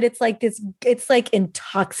self-confidence, but it's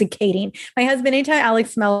intoxicating. My husband, anytime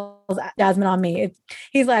Alex smells jasmine on me,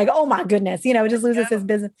 he's like, oh my goodness, just loses his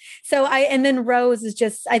business. So and then rose is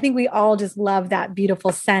just, I think we all just love that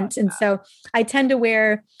beautiful scent. And so I tend to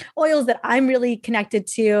wear oils that I'm really connected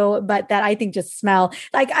to, but that I think just smell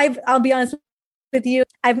I'll be honest with you.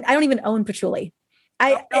 I don't even own patchouli.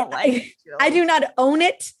 I do not own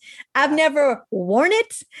it. I've never worn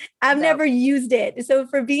it. I've never used it. So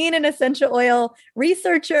for being an essential oil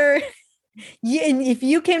researcher, if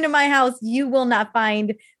you came to my house, you will not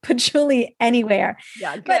find patchouli anywhere.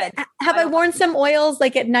 Yeah, good. But have I worn some oils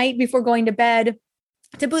at night before going to bed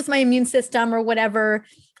to boost my immune system or whatever?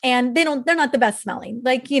 And they're not the best smelling.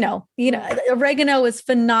 Oregano is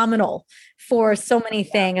phenomenal for so many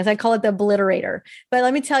things. I call it the obliterator. But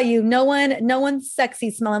let me tell you, no one's sexy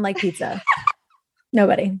smelling like pizza.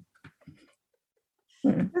 Nobody.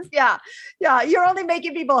 Yeah. You're only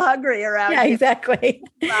making people hungry around. Yeah, exactly.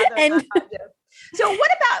 So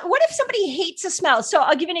what if somebody hates a smell? So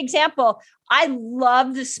I'll give you an example. I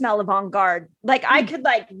love the smell of On Guard. I could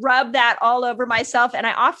rub that all over myself, and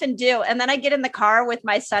I often do. And then I get in the car with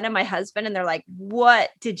my son and my husband, and they're like, what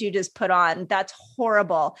did you just put on? That's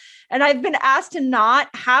horrible. And I've been asked to not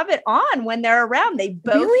have it on when they're around. They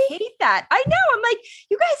both hate that. I know. I'm like,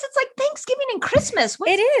 you guys, it's like Thanksgiving and Christmas.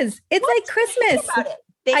 It is. It's like Christmas.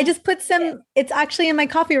 I just put some, it's actually in my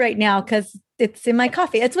coffee right now because it's in my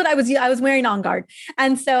coffee. It's what I was wearing On Guard.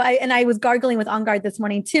 And so I was gargling with On Guard this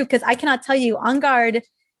morning too, because I cannot tell you, On Guard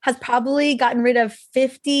has probably gotten rid of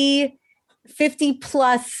 50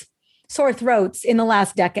 plus sore throats in the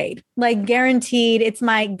last decade. Guaranteed, it's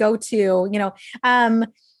my go-to,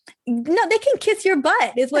 no, they can kiss your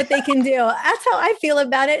butt is what they can do. That's how I feel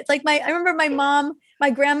about it. It's I remember my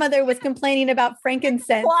grandmother was complaining about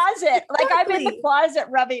frankincense. Closet. I'm in the closet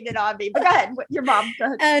rubbing it on me. But go ahead. Your mom. Go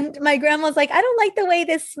ahead. And my grandma's like, I don't like the way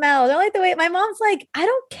this smells. I don't like the way. My mom's like, I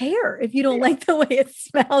don't care if you don't like the way it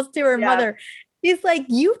smells to her mother. She's like,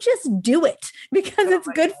 you just do it because it's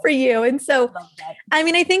good for you. And so,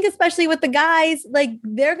 I think especially with the guys,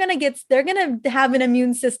 they're going to have an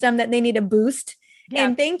immune system that they need to boost. Yeah.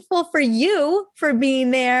 And thankful for you for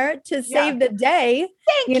being there to save the day.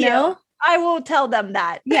 Thank you. I will tell them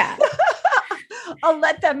that. Yeah. I'll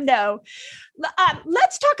let them know.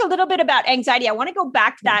 Let's talk a little bit about anxiety. I want to go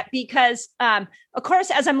back to that because, of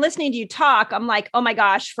course, as I'm listening to you talk, I'm like, oh my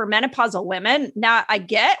gosh, for menopausal women, now I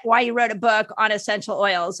get why you wrote a book on essential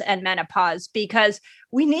oils and menopause, because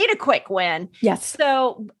we need a quick win. Yes.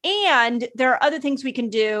 So, and there are other things we can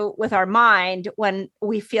do with our mind when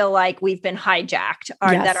we feel like we've been hijacked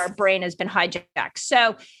or that our brain has been hijacked.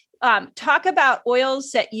 So, talk about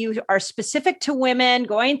oils that you are specific to women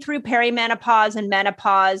going through perimenopause and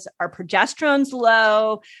menopause. Our progesterone's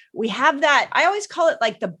low. We have that. I always call it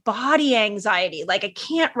like the body anxiety. Like I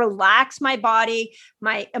can't relax my body.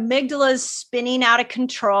 My amygdala is spinning out of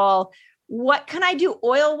control. What can I do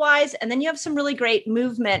oil wise? And then you have some really great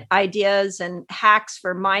movement ideas and hacks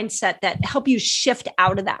for mindset that help you shift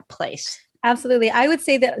out of that place. Absolutely. I would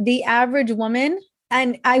say that the average woman,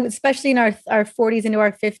 and especially in our 40s into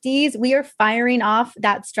our 50s, we are firing off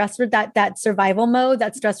that stress, that survival mode,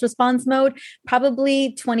 that stress response mode,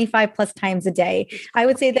 probably 25 plus times a day. I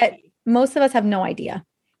would say that most of us have no idea.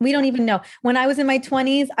 We don't even know. When I was in my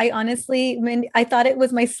 20s, I thought it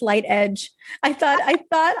was my slight edge. I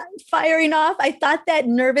thought firing off. I thought that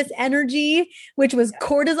nervous energy, which was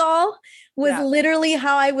cortisol, was literally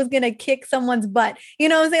how I was going to kick someone's butt. You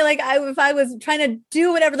know what I'm saying? Like if I was trying to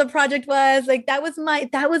do whatever the project was, like that was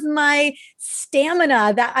my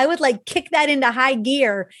stamina, that I would like kick that into high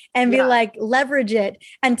gear and be like, leverage it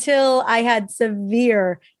until I had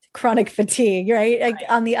severe chronic fatigue, right? Like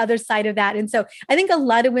on the other side of that. And so I think a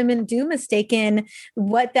lot of women do mistaken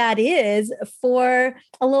what that is for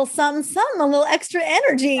a little something, a little extra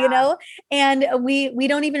energy, you know, and we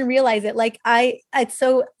don't even realize it. Like it's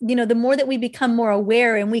so, you know, the more that we become more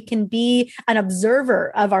aware and we can be an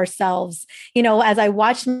observer of ourselves, you know, as I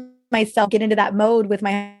watched myself get into that mode with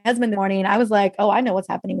my husband in the morning, I was like, oh, I know what's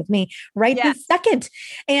happening with me right this second.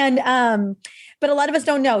 And, but a lot of us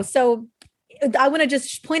don't know. So I want to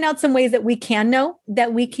just point out some ways that we can know,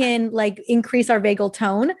 that we can like increase our vagal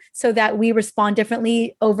tone so that we respond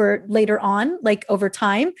differently later on, like over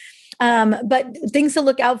time. But things to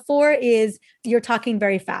look out for is you're talking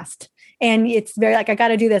very fast. And it's very like, I got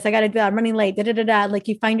to do this. I got to do that. I'm running late. Like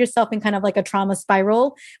you find yourself in kind of like a trauma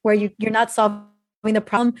spiral where you're not solving the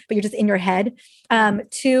problem, but you're just in your head.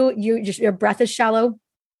 2, your breath is shallow.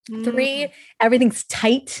 3, everything's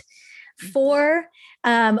tight. 4,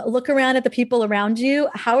 look around at the people around you.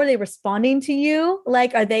 How are they responding to you?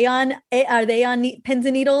 Like, are they on pins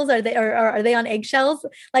and needles? Are they on eggshells?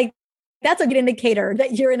 Like, that's a good indicator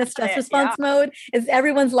that you're in a stress response mode. Is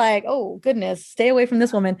everyone's like, oh goodness, stay away from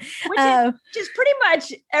this woman. Which is pretty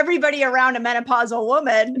much everybody around a menopausal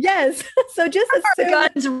woman. Yes. So just assume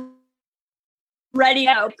guns ready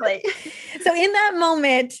out. So in that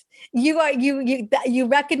moment, you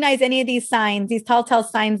recognize any of these signs, these telltale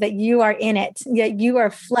signs that you are in it, that you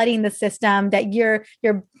are flooding the system, that your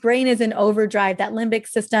brain is in overdrive, that limbic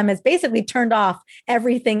system is basically turned off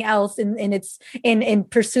everything else in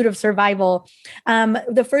pursuit of survival.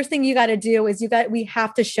 The first thing you got to do is we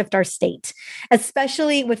have to shift our state,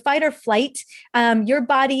 especially with fight or flight. Your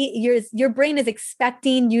brain is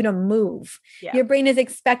expecting you to move. Yeah. Your brain is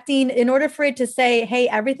expecting, in order for it to say, hey,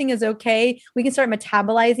 everything is okay, we can start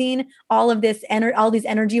metabolizing all of this all these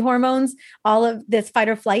energy hormones, all of this fight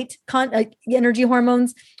or flight energy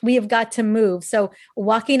hormones. We have got to move. So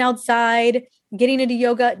walking outside, getting into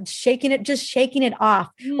yoga, shaking it off,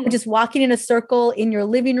 or just walking in a circle in your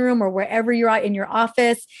living room or wherever you're at in your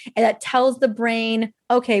office. And that tells the brain,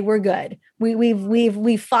 okay, we're good.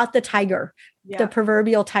 We've fought the tiger, the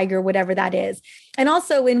proverbial tiger, whatever that is. And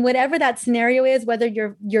also in whatever that scenario is, whether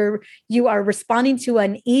you are responding to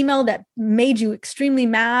an email that made you extremely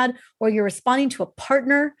mad, or you're responding to a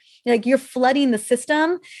partner, like you're flooding the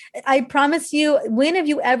system. I promise you, when have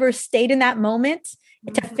you ever stayed in that moment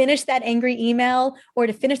to finish that angry email or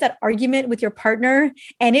to finish that argument with your partner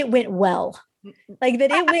and it went well? Like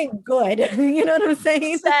that it went good. You know what I'm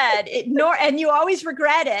saying? And you always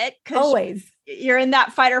regret it. Always. You're in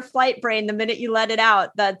that fight or flight brain the minute you let it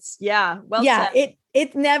out. That's said.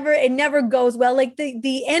 It never goes well. Like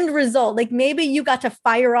the end result, like maybe you got to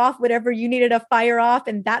fire off whatever you needed to fire off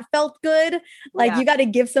and that felt good. Like you got to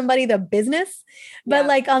give somebody the business. But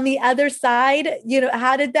like on the other side, you know,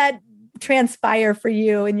 how did that transpire for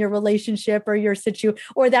you in your relationship or your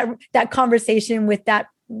or that conversation with that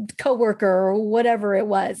coworker or whatever it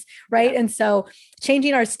was, right? And so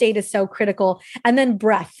changing our state is so critical. And then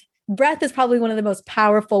breath is probably one of the most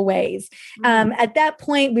powerful ways. At that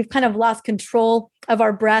point, we've kind of lost control of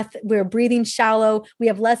our breath. We're breathing shallow. We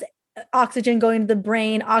have less oxygen going to the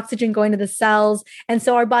brain, oxygen going to the cells. And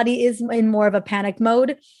so our body is in more of a panic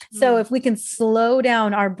mode. So if we can slow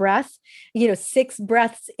down our breath, 6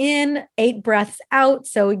 breaths in, 8 breaths out.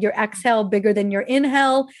 So your exhale bigger than your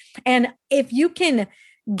inhale. And if you can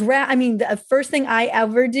the first thing I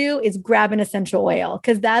ever do is grab an essential oil,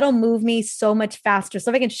 because that'll move me so much faster.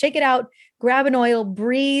 So if I can shake it out, grab an oil,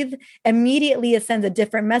 breathe, immediately it sends a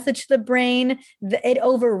different message to the brain. It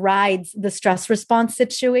overrides the stress response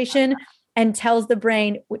situation and tells the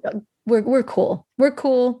brain, we're cool. We're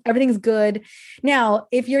cool. Everything's good. Now,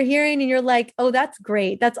 if you're hearing and you're like, oh, that's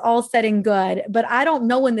great. That's all said and good, but I don't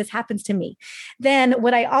know when this happens to me. Then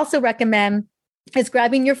what I also recommend is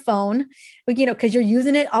grabbing your phone, because you're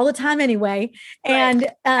using it all the time anyway.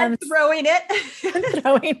 Right. And throwing it.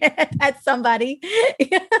 throwing it at somebody.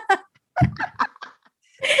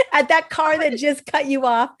 At that car that just cut you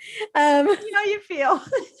off. You feel.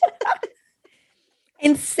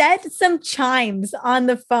 And set some chimes on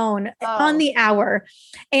the phone on the hour.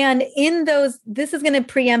 And in those, this is going to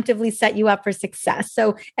preemptively set you up for success.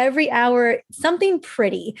 So every hour, something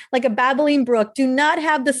pretty, like a babbling brook. Do not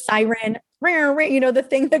have the siren, the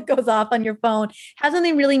thing that goes off on your phone. Have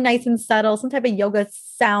something really nice and subtle, some type of yoga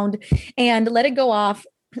sound, and let it go off.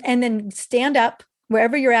 And then stand up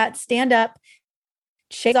wherever you're at, stand up.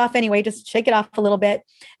 Shake it off anyway, just shake it off a little bit.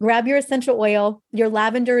 Grab your essential oil, your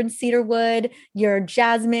lavender and cedarwood, your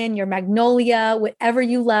jasmine, your magnolia, whatever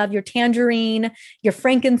you love, your tangerine, your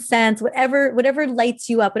frankincense, whatever lights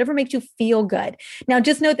you up, whatever makes you feel good. Now,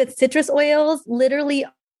 just note that citrus oils literally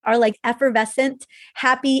are like effervescent,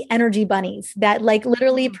 happy energy bunnies that like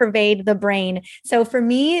literally pervade the brain. So for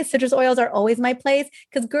me, citrus oils are always my place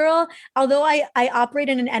because, girl, although I operate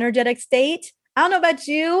in an energetic state, I don't know about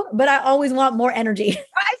you, but I always want more energy.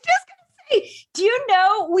 I was just going to say, do you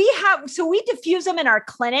know we diffuse them in our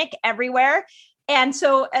clinic everywhere. And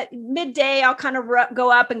so at midday, I'll kind of go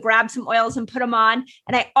up and grab some oils and put them on.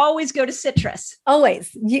 And I always go to citrus.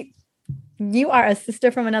 Always. You are a sister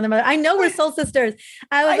from another mother. I know we're soul sisters.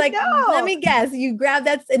 I was let me guess. You grab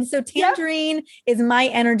that. And so tangerine is my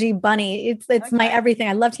energy bunny. It's my everything.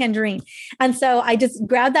 I love tangerine. And so I just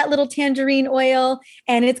grab that little tangerine oil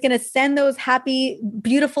and it's going to send those happy,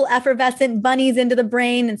 beautiful, effervescent bunnies into the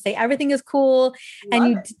brain and say, everything is cool. And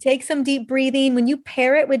you take some deep breathing. When you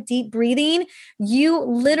pair it with deep breathing, you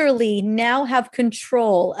literally now have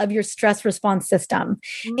control of your stress response system.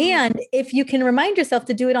 And if you can remind yourself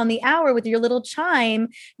to do it on the hour with your little chime,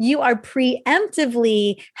 you are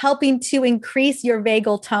preemptively helping to increase your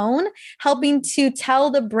vagal tone, helping to tell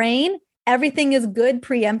the brain everything is good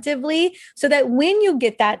preemptively, so that when you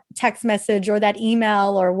get that text message or that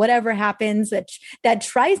email or whatever happens that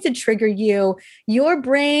tries to trigger you, your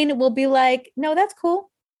brain will be like, no, that's cool.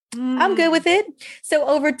 I'm good with it. So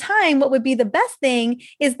over time, what would be the best thing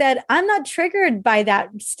is that I'm not triggered by that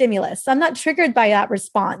stimulus. I'm not triggered by that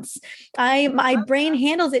response. My brain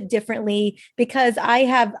handles it differently because I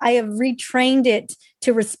have retrained it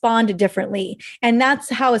to respond differently. And that's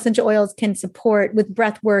how essential oils can support with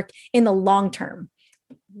breath work in the long term.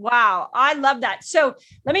 Wow. I love that. So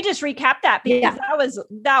let me just recap that because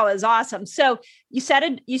that was awesome. So you set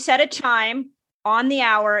a chime on the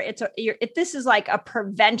hour. This is like a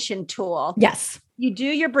prevention tool. Yes. You do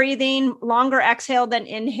your breathing, longer exhale than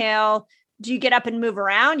inhale. Do you get up and move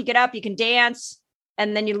around? You get up, you can dance,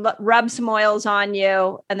 and then you rub some oils on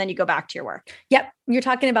you, and then you go back to your work. Yep. You're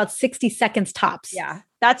talking about 60 seconds tops. Yeah.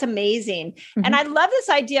 That's amazing. And I love this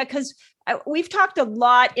idea because we've talked a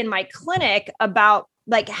lot in my clinic about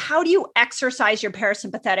like, how do you exercise your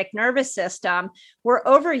parasympathetic nervous system? We're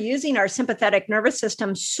overusing our sympathetic nervous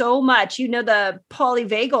system so much. You know, the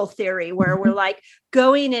polyvagal theory where we're like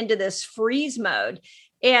going into this freeze mode.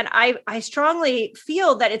 And I strongly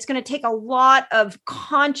feel that it's going to take a lot of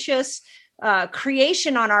conscious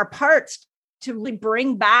creation on our parts to really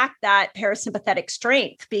bring back that parasympathetic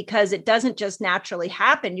strength, because it doesn't just naturally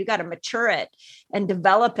happen. You got to mature it and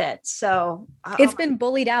develop it. So it's been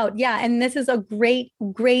bullied out. Yeah. And this is a great,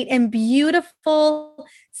 great and beautiful,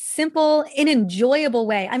 simple and enjoyable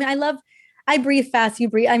way. I mean, I breathe fast, you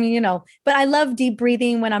breathe. I mean, but I love deep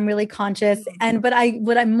breathing when I'm really conscious. But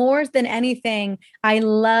I'm more than anything, I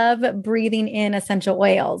love breathing in essential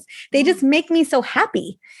oils. They just make me so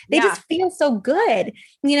happy. They just feel so good,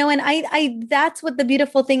 and I that's what the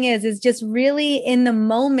beautiful thing is just really in the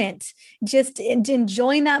moment, just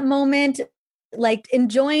enjoying that moment, like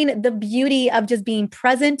enjoying the beauty of just being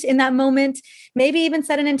present in that moment. Maybe even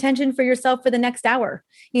set an intention for yourself for the next hour,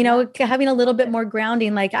 having a little bit more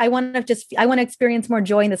grounding. Like I want to experience more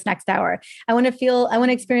joy in this next hour. I want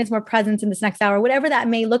to experience more presence in this next hour, whatever that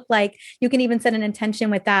may look like. You can even set an intention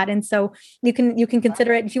with that. And so you can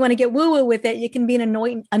consider it. If you want to get woo woo with it, you can be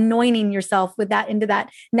anointing yourself with that into that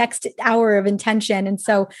next hour of intention. And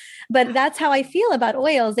so, but that's how I feel about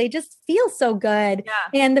oils. They just feel so good.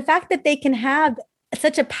 Yeah. And the fact that they can have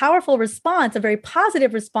such a powerful response, a very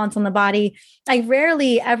positive response on the body. I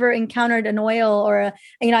rarely ever encountered an oil or,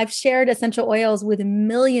 I've shared essential oils with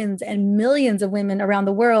millions and millions of women around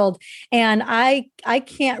the world. And I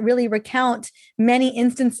can't really recount many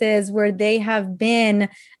instances where they have been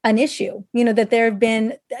an issue, that there have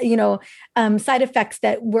been, side effects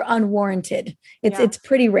that were unwarranted. It's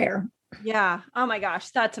pretty rare. Yeah. Oh my gosh.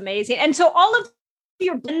 That's amazing. And so all of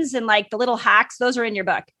your blends and like the little hacks, those are in your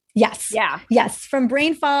book. Yes. Yeah. Yes. From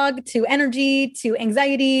brain fog to energy, to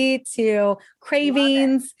anxiety, to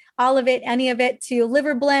cravings, all of it, any of it, to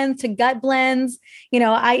liver blends, to gut blends.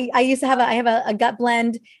 I used to have a gut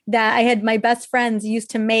blend that I had my best friends used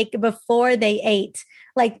to make before they ate,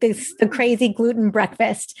 like the crazy gluten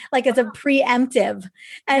breakfast, like as a preemptive.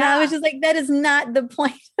 And I was just like, that is not the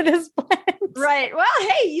point of this blend. Right. Well,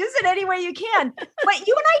 hey, use it any way you can. But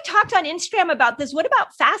you and I talked on Instagram about this. What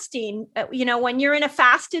about fasting? When you're in a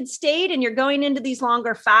fasted state and you're going into these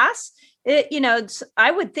longer fasts,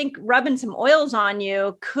 I would think rubbing some oils on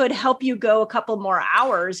you could help you go a couple more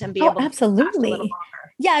hours and be able to absolutely. fast a little longer.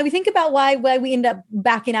 Yeah, we think about why we end up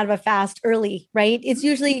backing out of a fast early, right? It's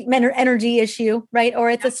usually an energy issue, right? Or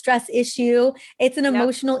it's a stress issue. It's an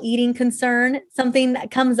emotional eating concern, something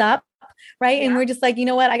that comes up, right? Yeah. And we're just like, you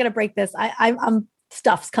know what? I got to break this. I'm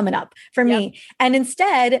stuff's coming up for me. And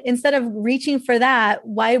instead of reaching for that,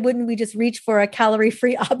 why wouldn't we just reach for a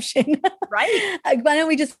calorie-free option? Right. Why don't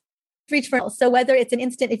we just reach for? So whether it's an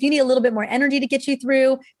instant, if you need a little bit more energy to get you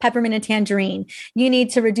through, peppermint and tangerine. You need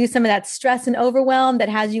to reduce some of that stress and overwhelm that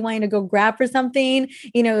has you wanting to go grab for something.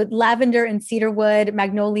 Lavender and cedarwood,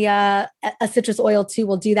 magnolia, a citrus oil too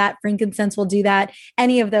will do that. Frankincense will do that.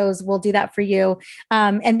 Any of those will do that for you.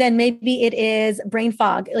 And then maybe it is brain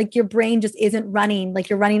fog, like your brain just isn't running, like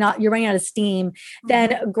you're running out of steam. Mm-hmm.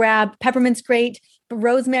 Then grab peppermint's great.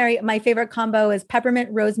 Rosemary, my favorite combo is peppermint,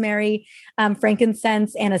 rosemary,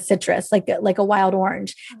 frankincense, and a citrus, like a wild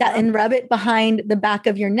orange. That, and rub it behind the back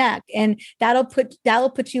of your neck, and that'll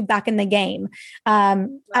put you back in the game.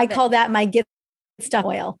 I call that my get stuff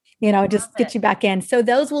oil. Just get you back in. So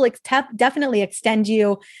those will definitely extend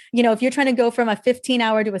you. If you're trying to go from a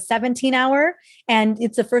 15-hour to a 17-hour, and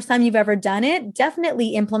it's the first time you've ever done it,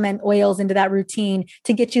 definitely implement oils into that routine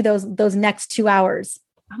to get you those next 2 hours.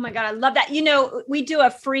 Oh my God, I love that. We do a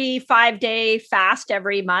free 5-day fast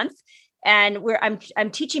every month, and I'm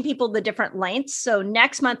teaching people the different lengths. So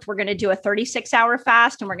next month we're going to do a 36-hour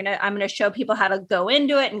fast, and I'm going to show people how to go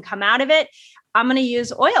into it and come out of it. I'm going to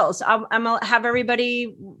use oils. I'm going to have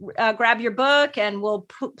everybody grab your book, and we'll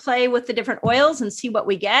play with the different oils and see what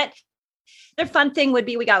we get. The fun thing would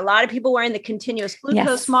be, we got a lot of people wearing the continuous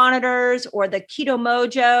glucose monitors or the Keto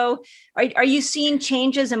Mojo. Are you seeing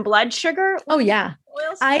changes in blood sugar? Oh yeah.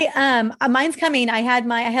 Mine's coming. I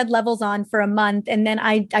had levels on for a month, and then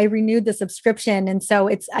I renewed the subscription. And so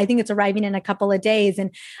I think it's arriving in a couple of days.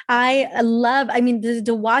 And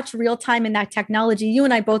to watch real time in that technology. You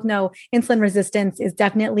and I both know insulin resistance is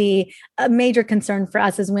definitely a major concern for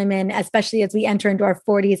us as women, especially as we enter into our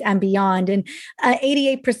 40s and beyond. And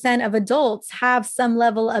 88% of adults have some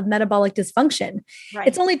level of metabolic dysfunction. Right.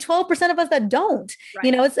 It's only 12% of us that don't.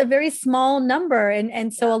 Right. It's a very small number.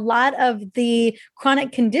 And so a lot of the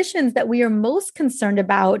chronic conditions that we are most concerned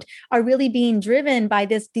about are really being driven by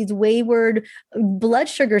these wayward blood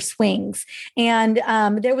sugar swings. And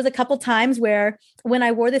there was a couple times where when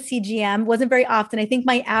I wore the CGM, wasn't very often. I think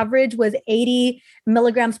my average was 80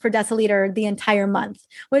 milligrams per deciliter the entire month,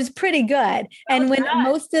 which is pretty good. And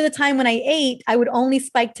most of the time when I ate, I would only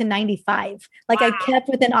spike to 95. Like I kept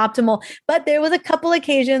within optimal, but there was a couple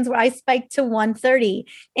occasions where I spiked to 130,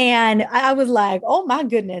 and I was like, oh my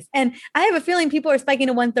goodness. And I have a feeling people are spiking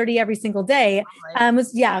to 130 every single day.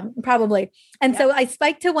 Probably. And so I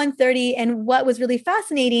spiked to 130. And what was really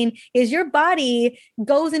fascinating is your body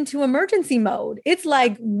goes into emergency mode. It's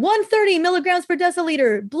like 130 milligrams per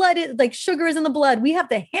deciliter. Blood is like sugar is in the blood. We have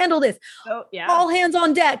to handle this. Oh, yeah. All hands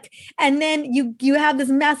on deck. And then you have this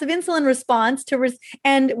massive insulin response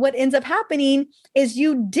and what ends up happening is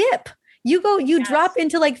you dip. You drop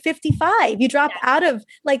into like 55. You drop out of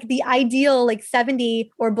like the ideal like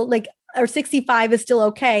 70 or like or 65 is still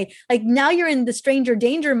okay. Like now you're in the stranger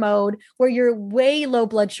danger mode where you're way low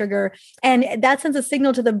blood sugar. And that sends a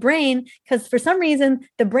signal to the brain because for some reason,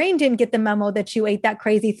 the brain didn't get the memo that you ate that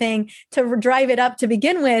crazy thing to drive it up to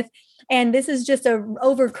begin with. And this is just a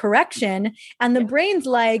overcorrection. And the brain's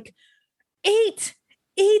like, eat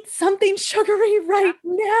something sugary right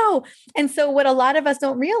now. And so what a lot of us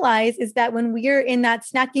don't realize is that when we're in that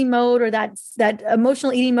snacking mode or that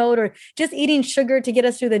emotional eating mode or just eating sugar to get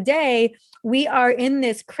us through the day, we are in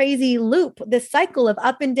this crazy loop, this cycle of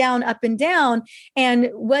up and down, up and down.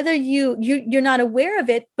 And whether you're not aware of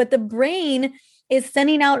it, but the brain is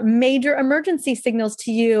sending out major emergency signals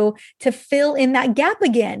to you to fill in that gap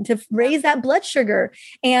again, to raise that blood sugar.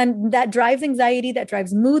 And that drives anxiety, that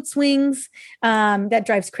drives mood swings, that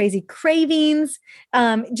drives crazy cravings,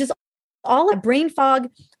 just all of brain fog.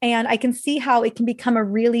 And I can see how it can become a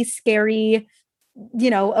really scary,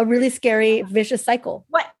 vicious cycle.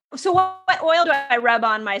 So what oil do I rub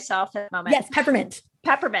on myself at the moment? Yes, peppermint.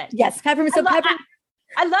 Peppermint. Yes, peppermint. So peppermint.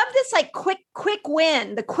 I love this like quick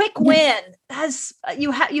win. The quick win has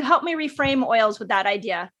you helped me reframe oils with that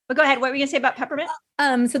idea. But go ahead. What were you gonna say about peppermint?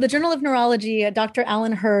 So the Journal of Neurology, Dr.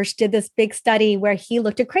 Alan Hirsch did this big study where he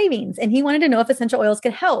looked at cravings and he wanted to know if essential oils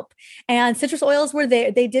could help. And citrus oils were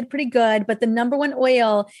there. They did pretty good. But the number one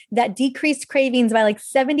oil that decreased cravings by like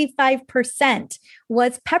 75%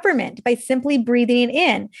 was peppermint by simply breathing it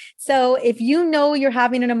in. So if you know you're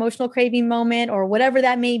having an emotional craving moment or whatever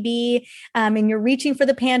that may be, and you're reaching for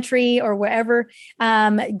the pantry or wherever,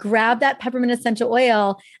 grab that peppermint essential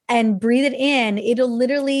oil and breathe it in.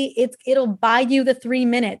 It'll buy you the 3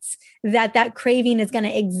 minutes that craving is going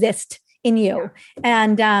to exist in you.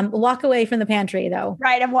 And walk away from the pantry though.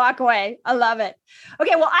 Right. And walk away. I love it.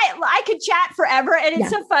 Okay. Well, I could chat forever. And it's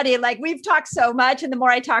so funny. Like we've talked so much. And the more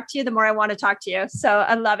I talk to you, the more I want to talk to you. So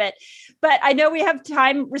I love it. But I know we have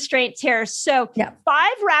time restraints here. So 5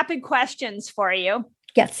 rapid questions for you.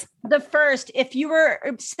 Yes. The first, if you were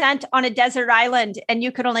sent on a desert island and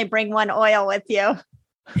you could only bring one oil with you,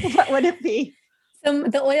 what would it be? So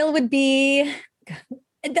the oil would be,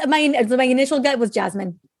 my initial gut was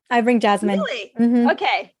jasmine. I bring jasmine. Really? Mm-hmm.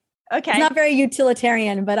 Okay. It's not very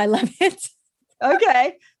utilitarian, but I love it.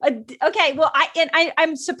 Okay. Okay. Well,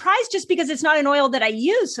 I'm surprised just because it's not an oil that I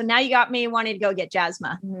use. So now you got me wanting to go get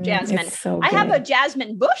jasmine. So I have a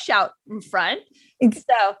jasmine bush out in front.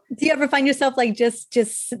 So do you ever find yourself like just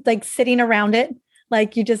like sitting around it?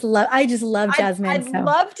 Like I just love jasmine. I'd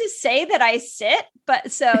love to say that I sit,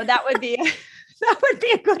 but so that would be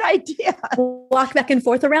a good idea. Walk back and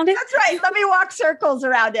forth around it. That's right. Let me walk circles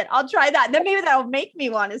around it. I'll try that. Then maybe that'll make me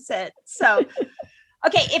want to sit. So,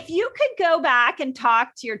 okay. If you could go back and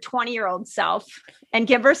talk to your 20-year-old self and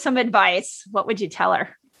give her some advice, what would you tell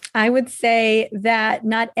her? I would say that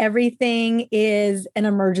not everything is an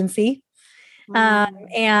emergency.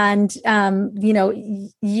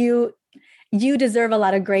 You deserve a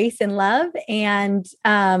lot of grace and love, and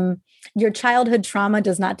your childhood trauma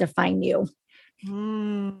does not define you.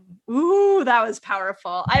 Ooh, that was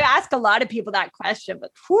powerful. I ask a lot of people that question,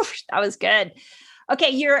 but whoosh, that was good. Okay,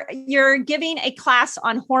 you're giving a class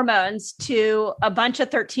on hormones to a bunch of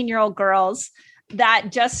 13-year-old girls that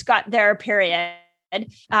just got their period.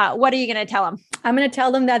 What are you going to tell them? I'm going to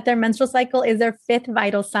tell them that their menstrual cycle is their 5th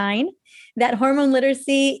vital sign, that hormone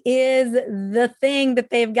literacy is the thing that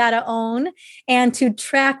they've got to own, and to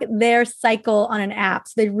track their cycle on an app.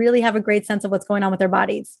 So they really have a great sense of what's going on with their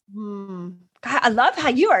bodies. God, I love how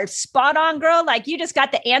you are spot on, girl. Like you just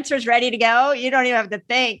got the answers ready to go. You don't even have to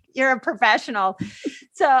think. You're a professional.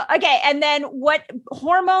 So, okay. And then what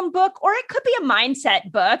hormone book, or it could be a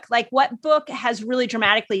mindset book, like what book has really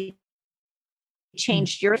dramatically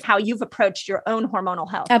changed how you've approached your own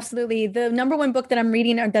hormonal health? Absolutely. The number one book that I'm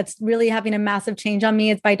reading that's really having a massive change on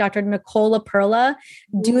me is by Dr. Nicole LaPerla,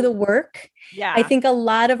 Do the Work. Yeah. I think a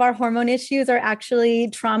lot of our hormone issues are actually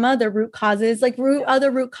trauma, the root causes,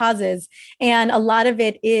 other root causes. And a lot of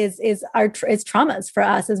it is traumas for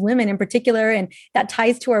us as women in particular. And that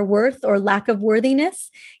ties to our worth or lack of worthiness.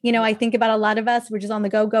 I think about a lot of us, we're just on the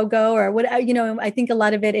go, or what, I think a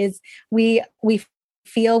lot of it is we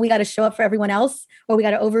feel we got to show up for everyone else, or we got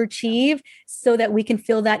to overachieve so that we can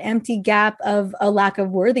fill that empty gap of a lack of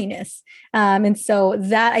worthiness. And so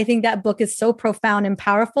I think that book is so profound and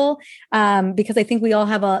powerful because I think we all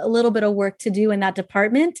have a little bit of work to do in that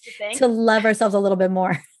department to love ourselves a little bit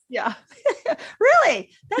more. Yeah. Really?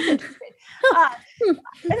 That's interesting. Yeah,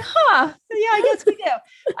 I guess we do.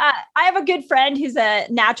 I have a good friend who's a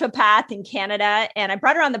naturopath in Canada, and I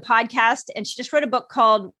brought her on the podcast, and she just wrote a book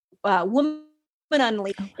called Woman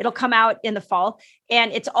Unleashed. It'll come out in the fall.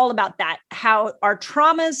 And it's all about that, how our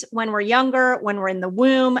traumas when we're younger, when we're in the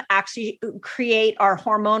womb, actually create our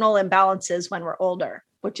hormonal imbalances when we're older,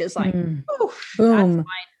 which is like, boom.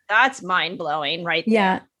 That's mind blowing, right?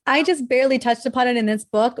 Yeah. There. I just barely touched upon it in this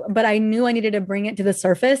book, but I knew I needed to bring it to the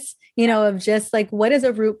surface, of just like, what is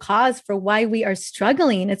a root cause for why we are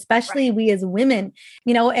struggling, especially we as women,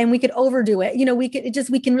 and we could overdo it. We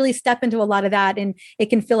can really step into a lot of that, and it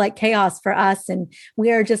can feel like chaos for us. And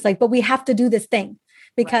we are just like, but we have to do this thing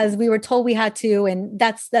because we were told we had to. And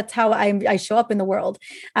that's how I show up in the world.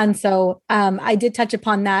 And so I did touch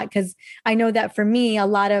upon that because I know that for me, a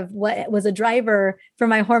lot of what was a driver for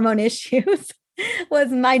my hormone issues was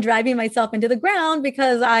my driving myself into the ground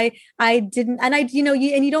because I didn't, and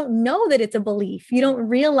you don't know that it's a belief. You don't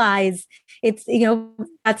realize it's,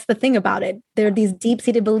 that's the thing about it. There are these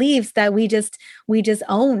deep-seated beliefs that we just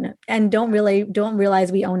own and don't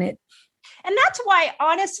realize we own it. And that's why,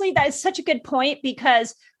 honestly, that is such a good point,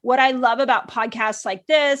 because what I love about podcasts like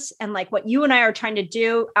this and like what you and I are trying to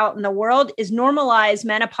do out in the world is normalize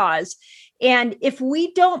menopause. And if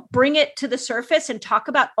we don't bring it to the surface and talk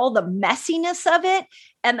about all the messiness of it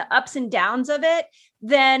and the ups and downs of it,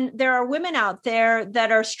 then there are women out there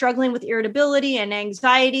that are struggling with irritability and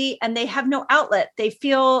anxiety, and they have no outlet. They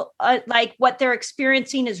feel like what they're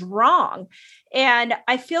experiencing is wrong. And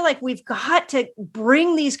I feel like we've got to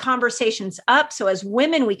bring these conversations up. So as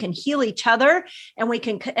women, we can heal each other and we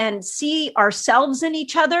can and see ourselves in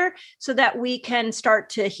each other so that we can start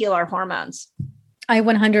to heal our hormones. I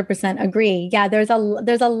 100% agree. Yeah, there's a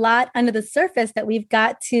lot under the surface that we've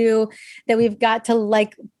got to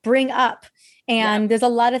like bring up. And there's a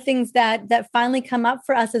lot of things that finally come up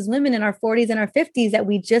for us as women in our 40s and our 50s that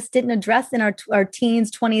we just didn't address in our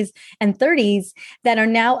teens, 20s, and 30s that are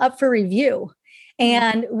now up for review.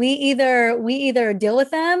 And we either deal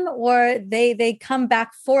with them or they come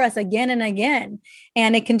back for us again and again.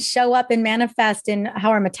 And it can show up and manifest in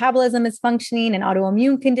how our metabolism is functioning and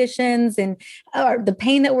autoimmune conditions and the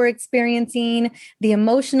pain that we're experiencing, the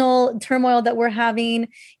emotional turmoil that we're having,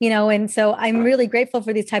 and so I'm really grateful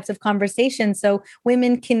for these types of conversations so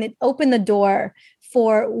women can open the door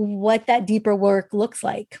for what that deeper work looks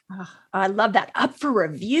like. Oh, I love that. Up for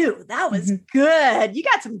review. That was good. You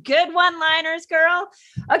got some good one-liners, girl.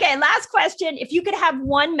 Okay, last question. If you could have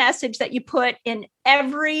one message that you put in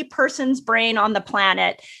every person's brain on the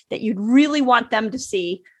planet that you'd really want them to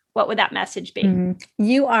see, what would that message be?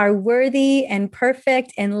 You are worthy and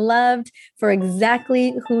perfect and loved for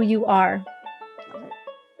exactly who you are.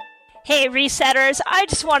 Hey, Resetters, I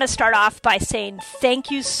just want to start off by saying thank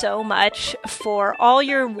you so much for all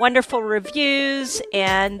your wonderful reviews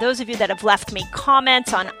and those of you that have left me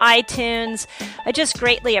comments on iTunes. I just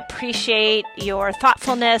greatly appreciate your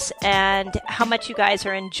thoughtfulness and how much you guys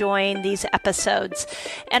are enjoying these episodes.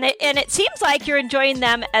 And it seems like you're enjoying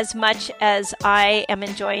them as much as I am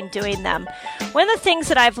enjoying doing them. One of the things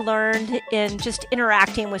that I've learned in just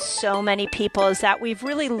interacting with so many people is that we've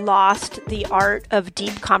really lost the art of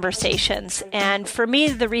deep conversation. And for me,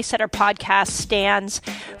 the Resetter podcast stands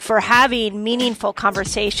for having meaningful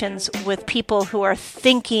conversations with people who are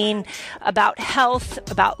thinking about health,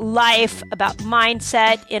 about life, about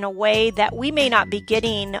mindset in a way that we may not be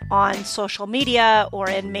getting on social media or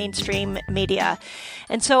in mainstream media.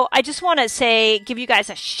 And so I just want to give you guys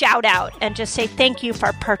a shout out and just say thank you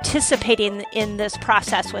for participating in this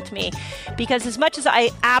process with me. Because as much as I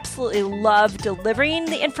absolutely love delivering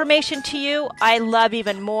the information to you, I love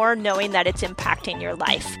even more knowing that it's impacting your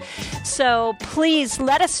life. So please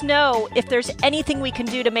let us know if there's anything we can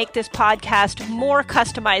do to make this podcast more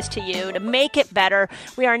customized to you, to make it better.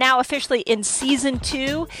 We are now officially in season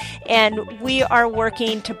 2, and we are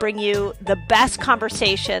working to bring you the best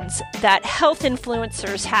conversations that health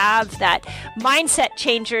influencers have, that mindset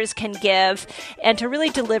changers can give, and to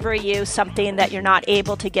really deliver you something that you're not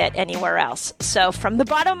able to get anywhere else. So from the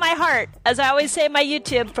bottom of my heart, as I always say in my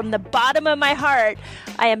YouTube, from the bottom of my heart,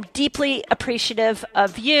 I am deeply appreciative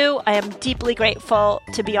of you. I am deeply grateful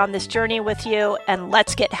to be on this journey with you, and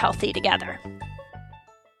let's get healthy together.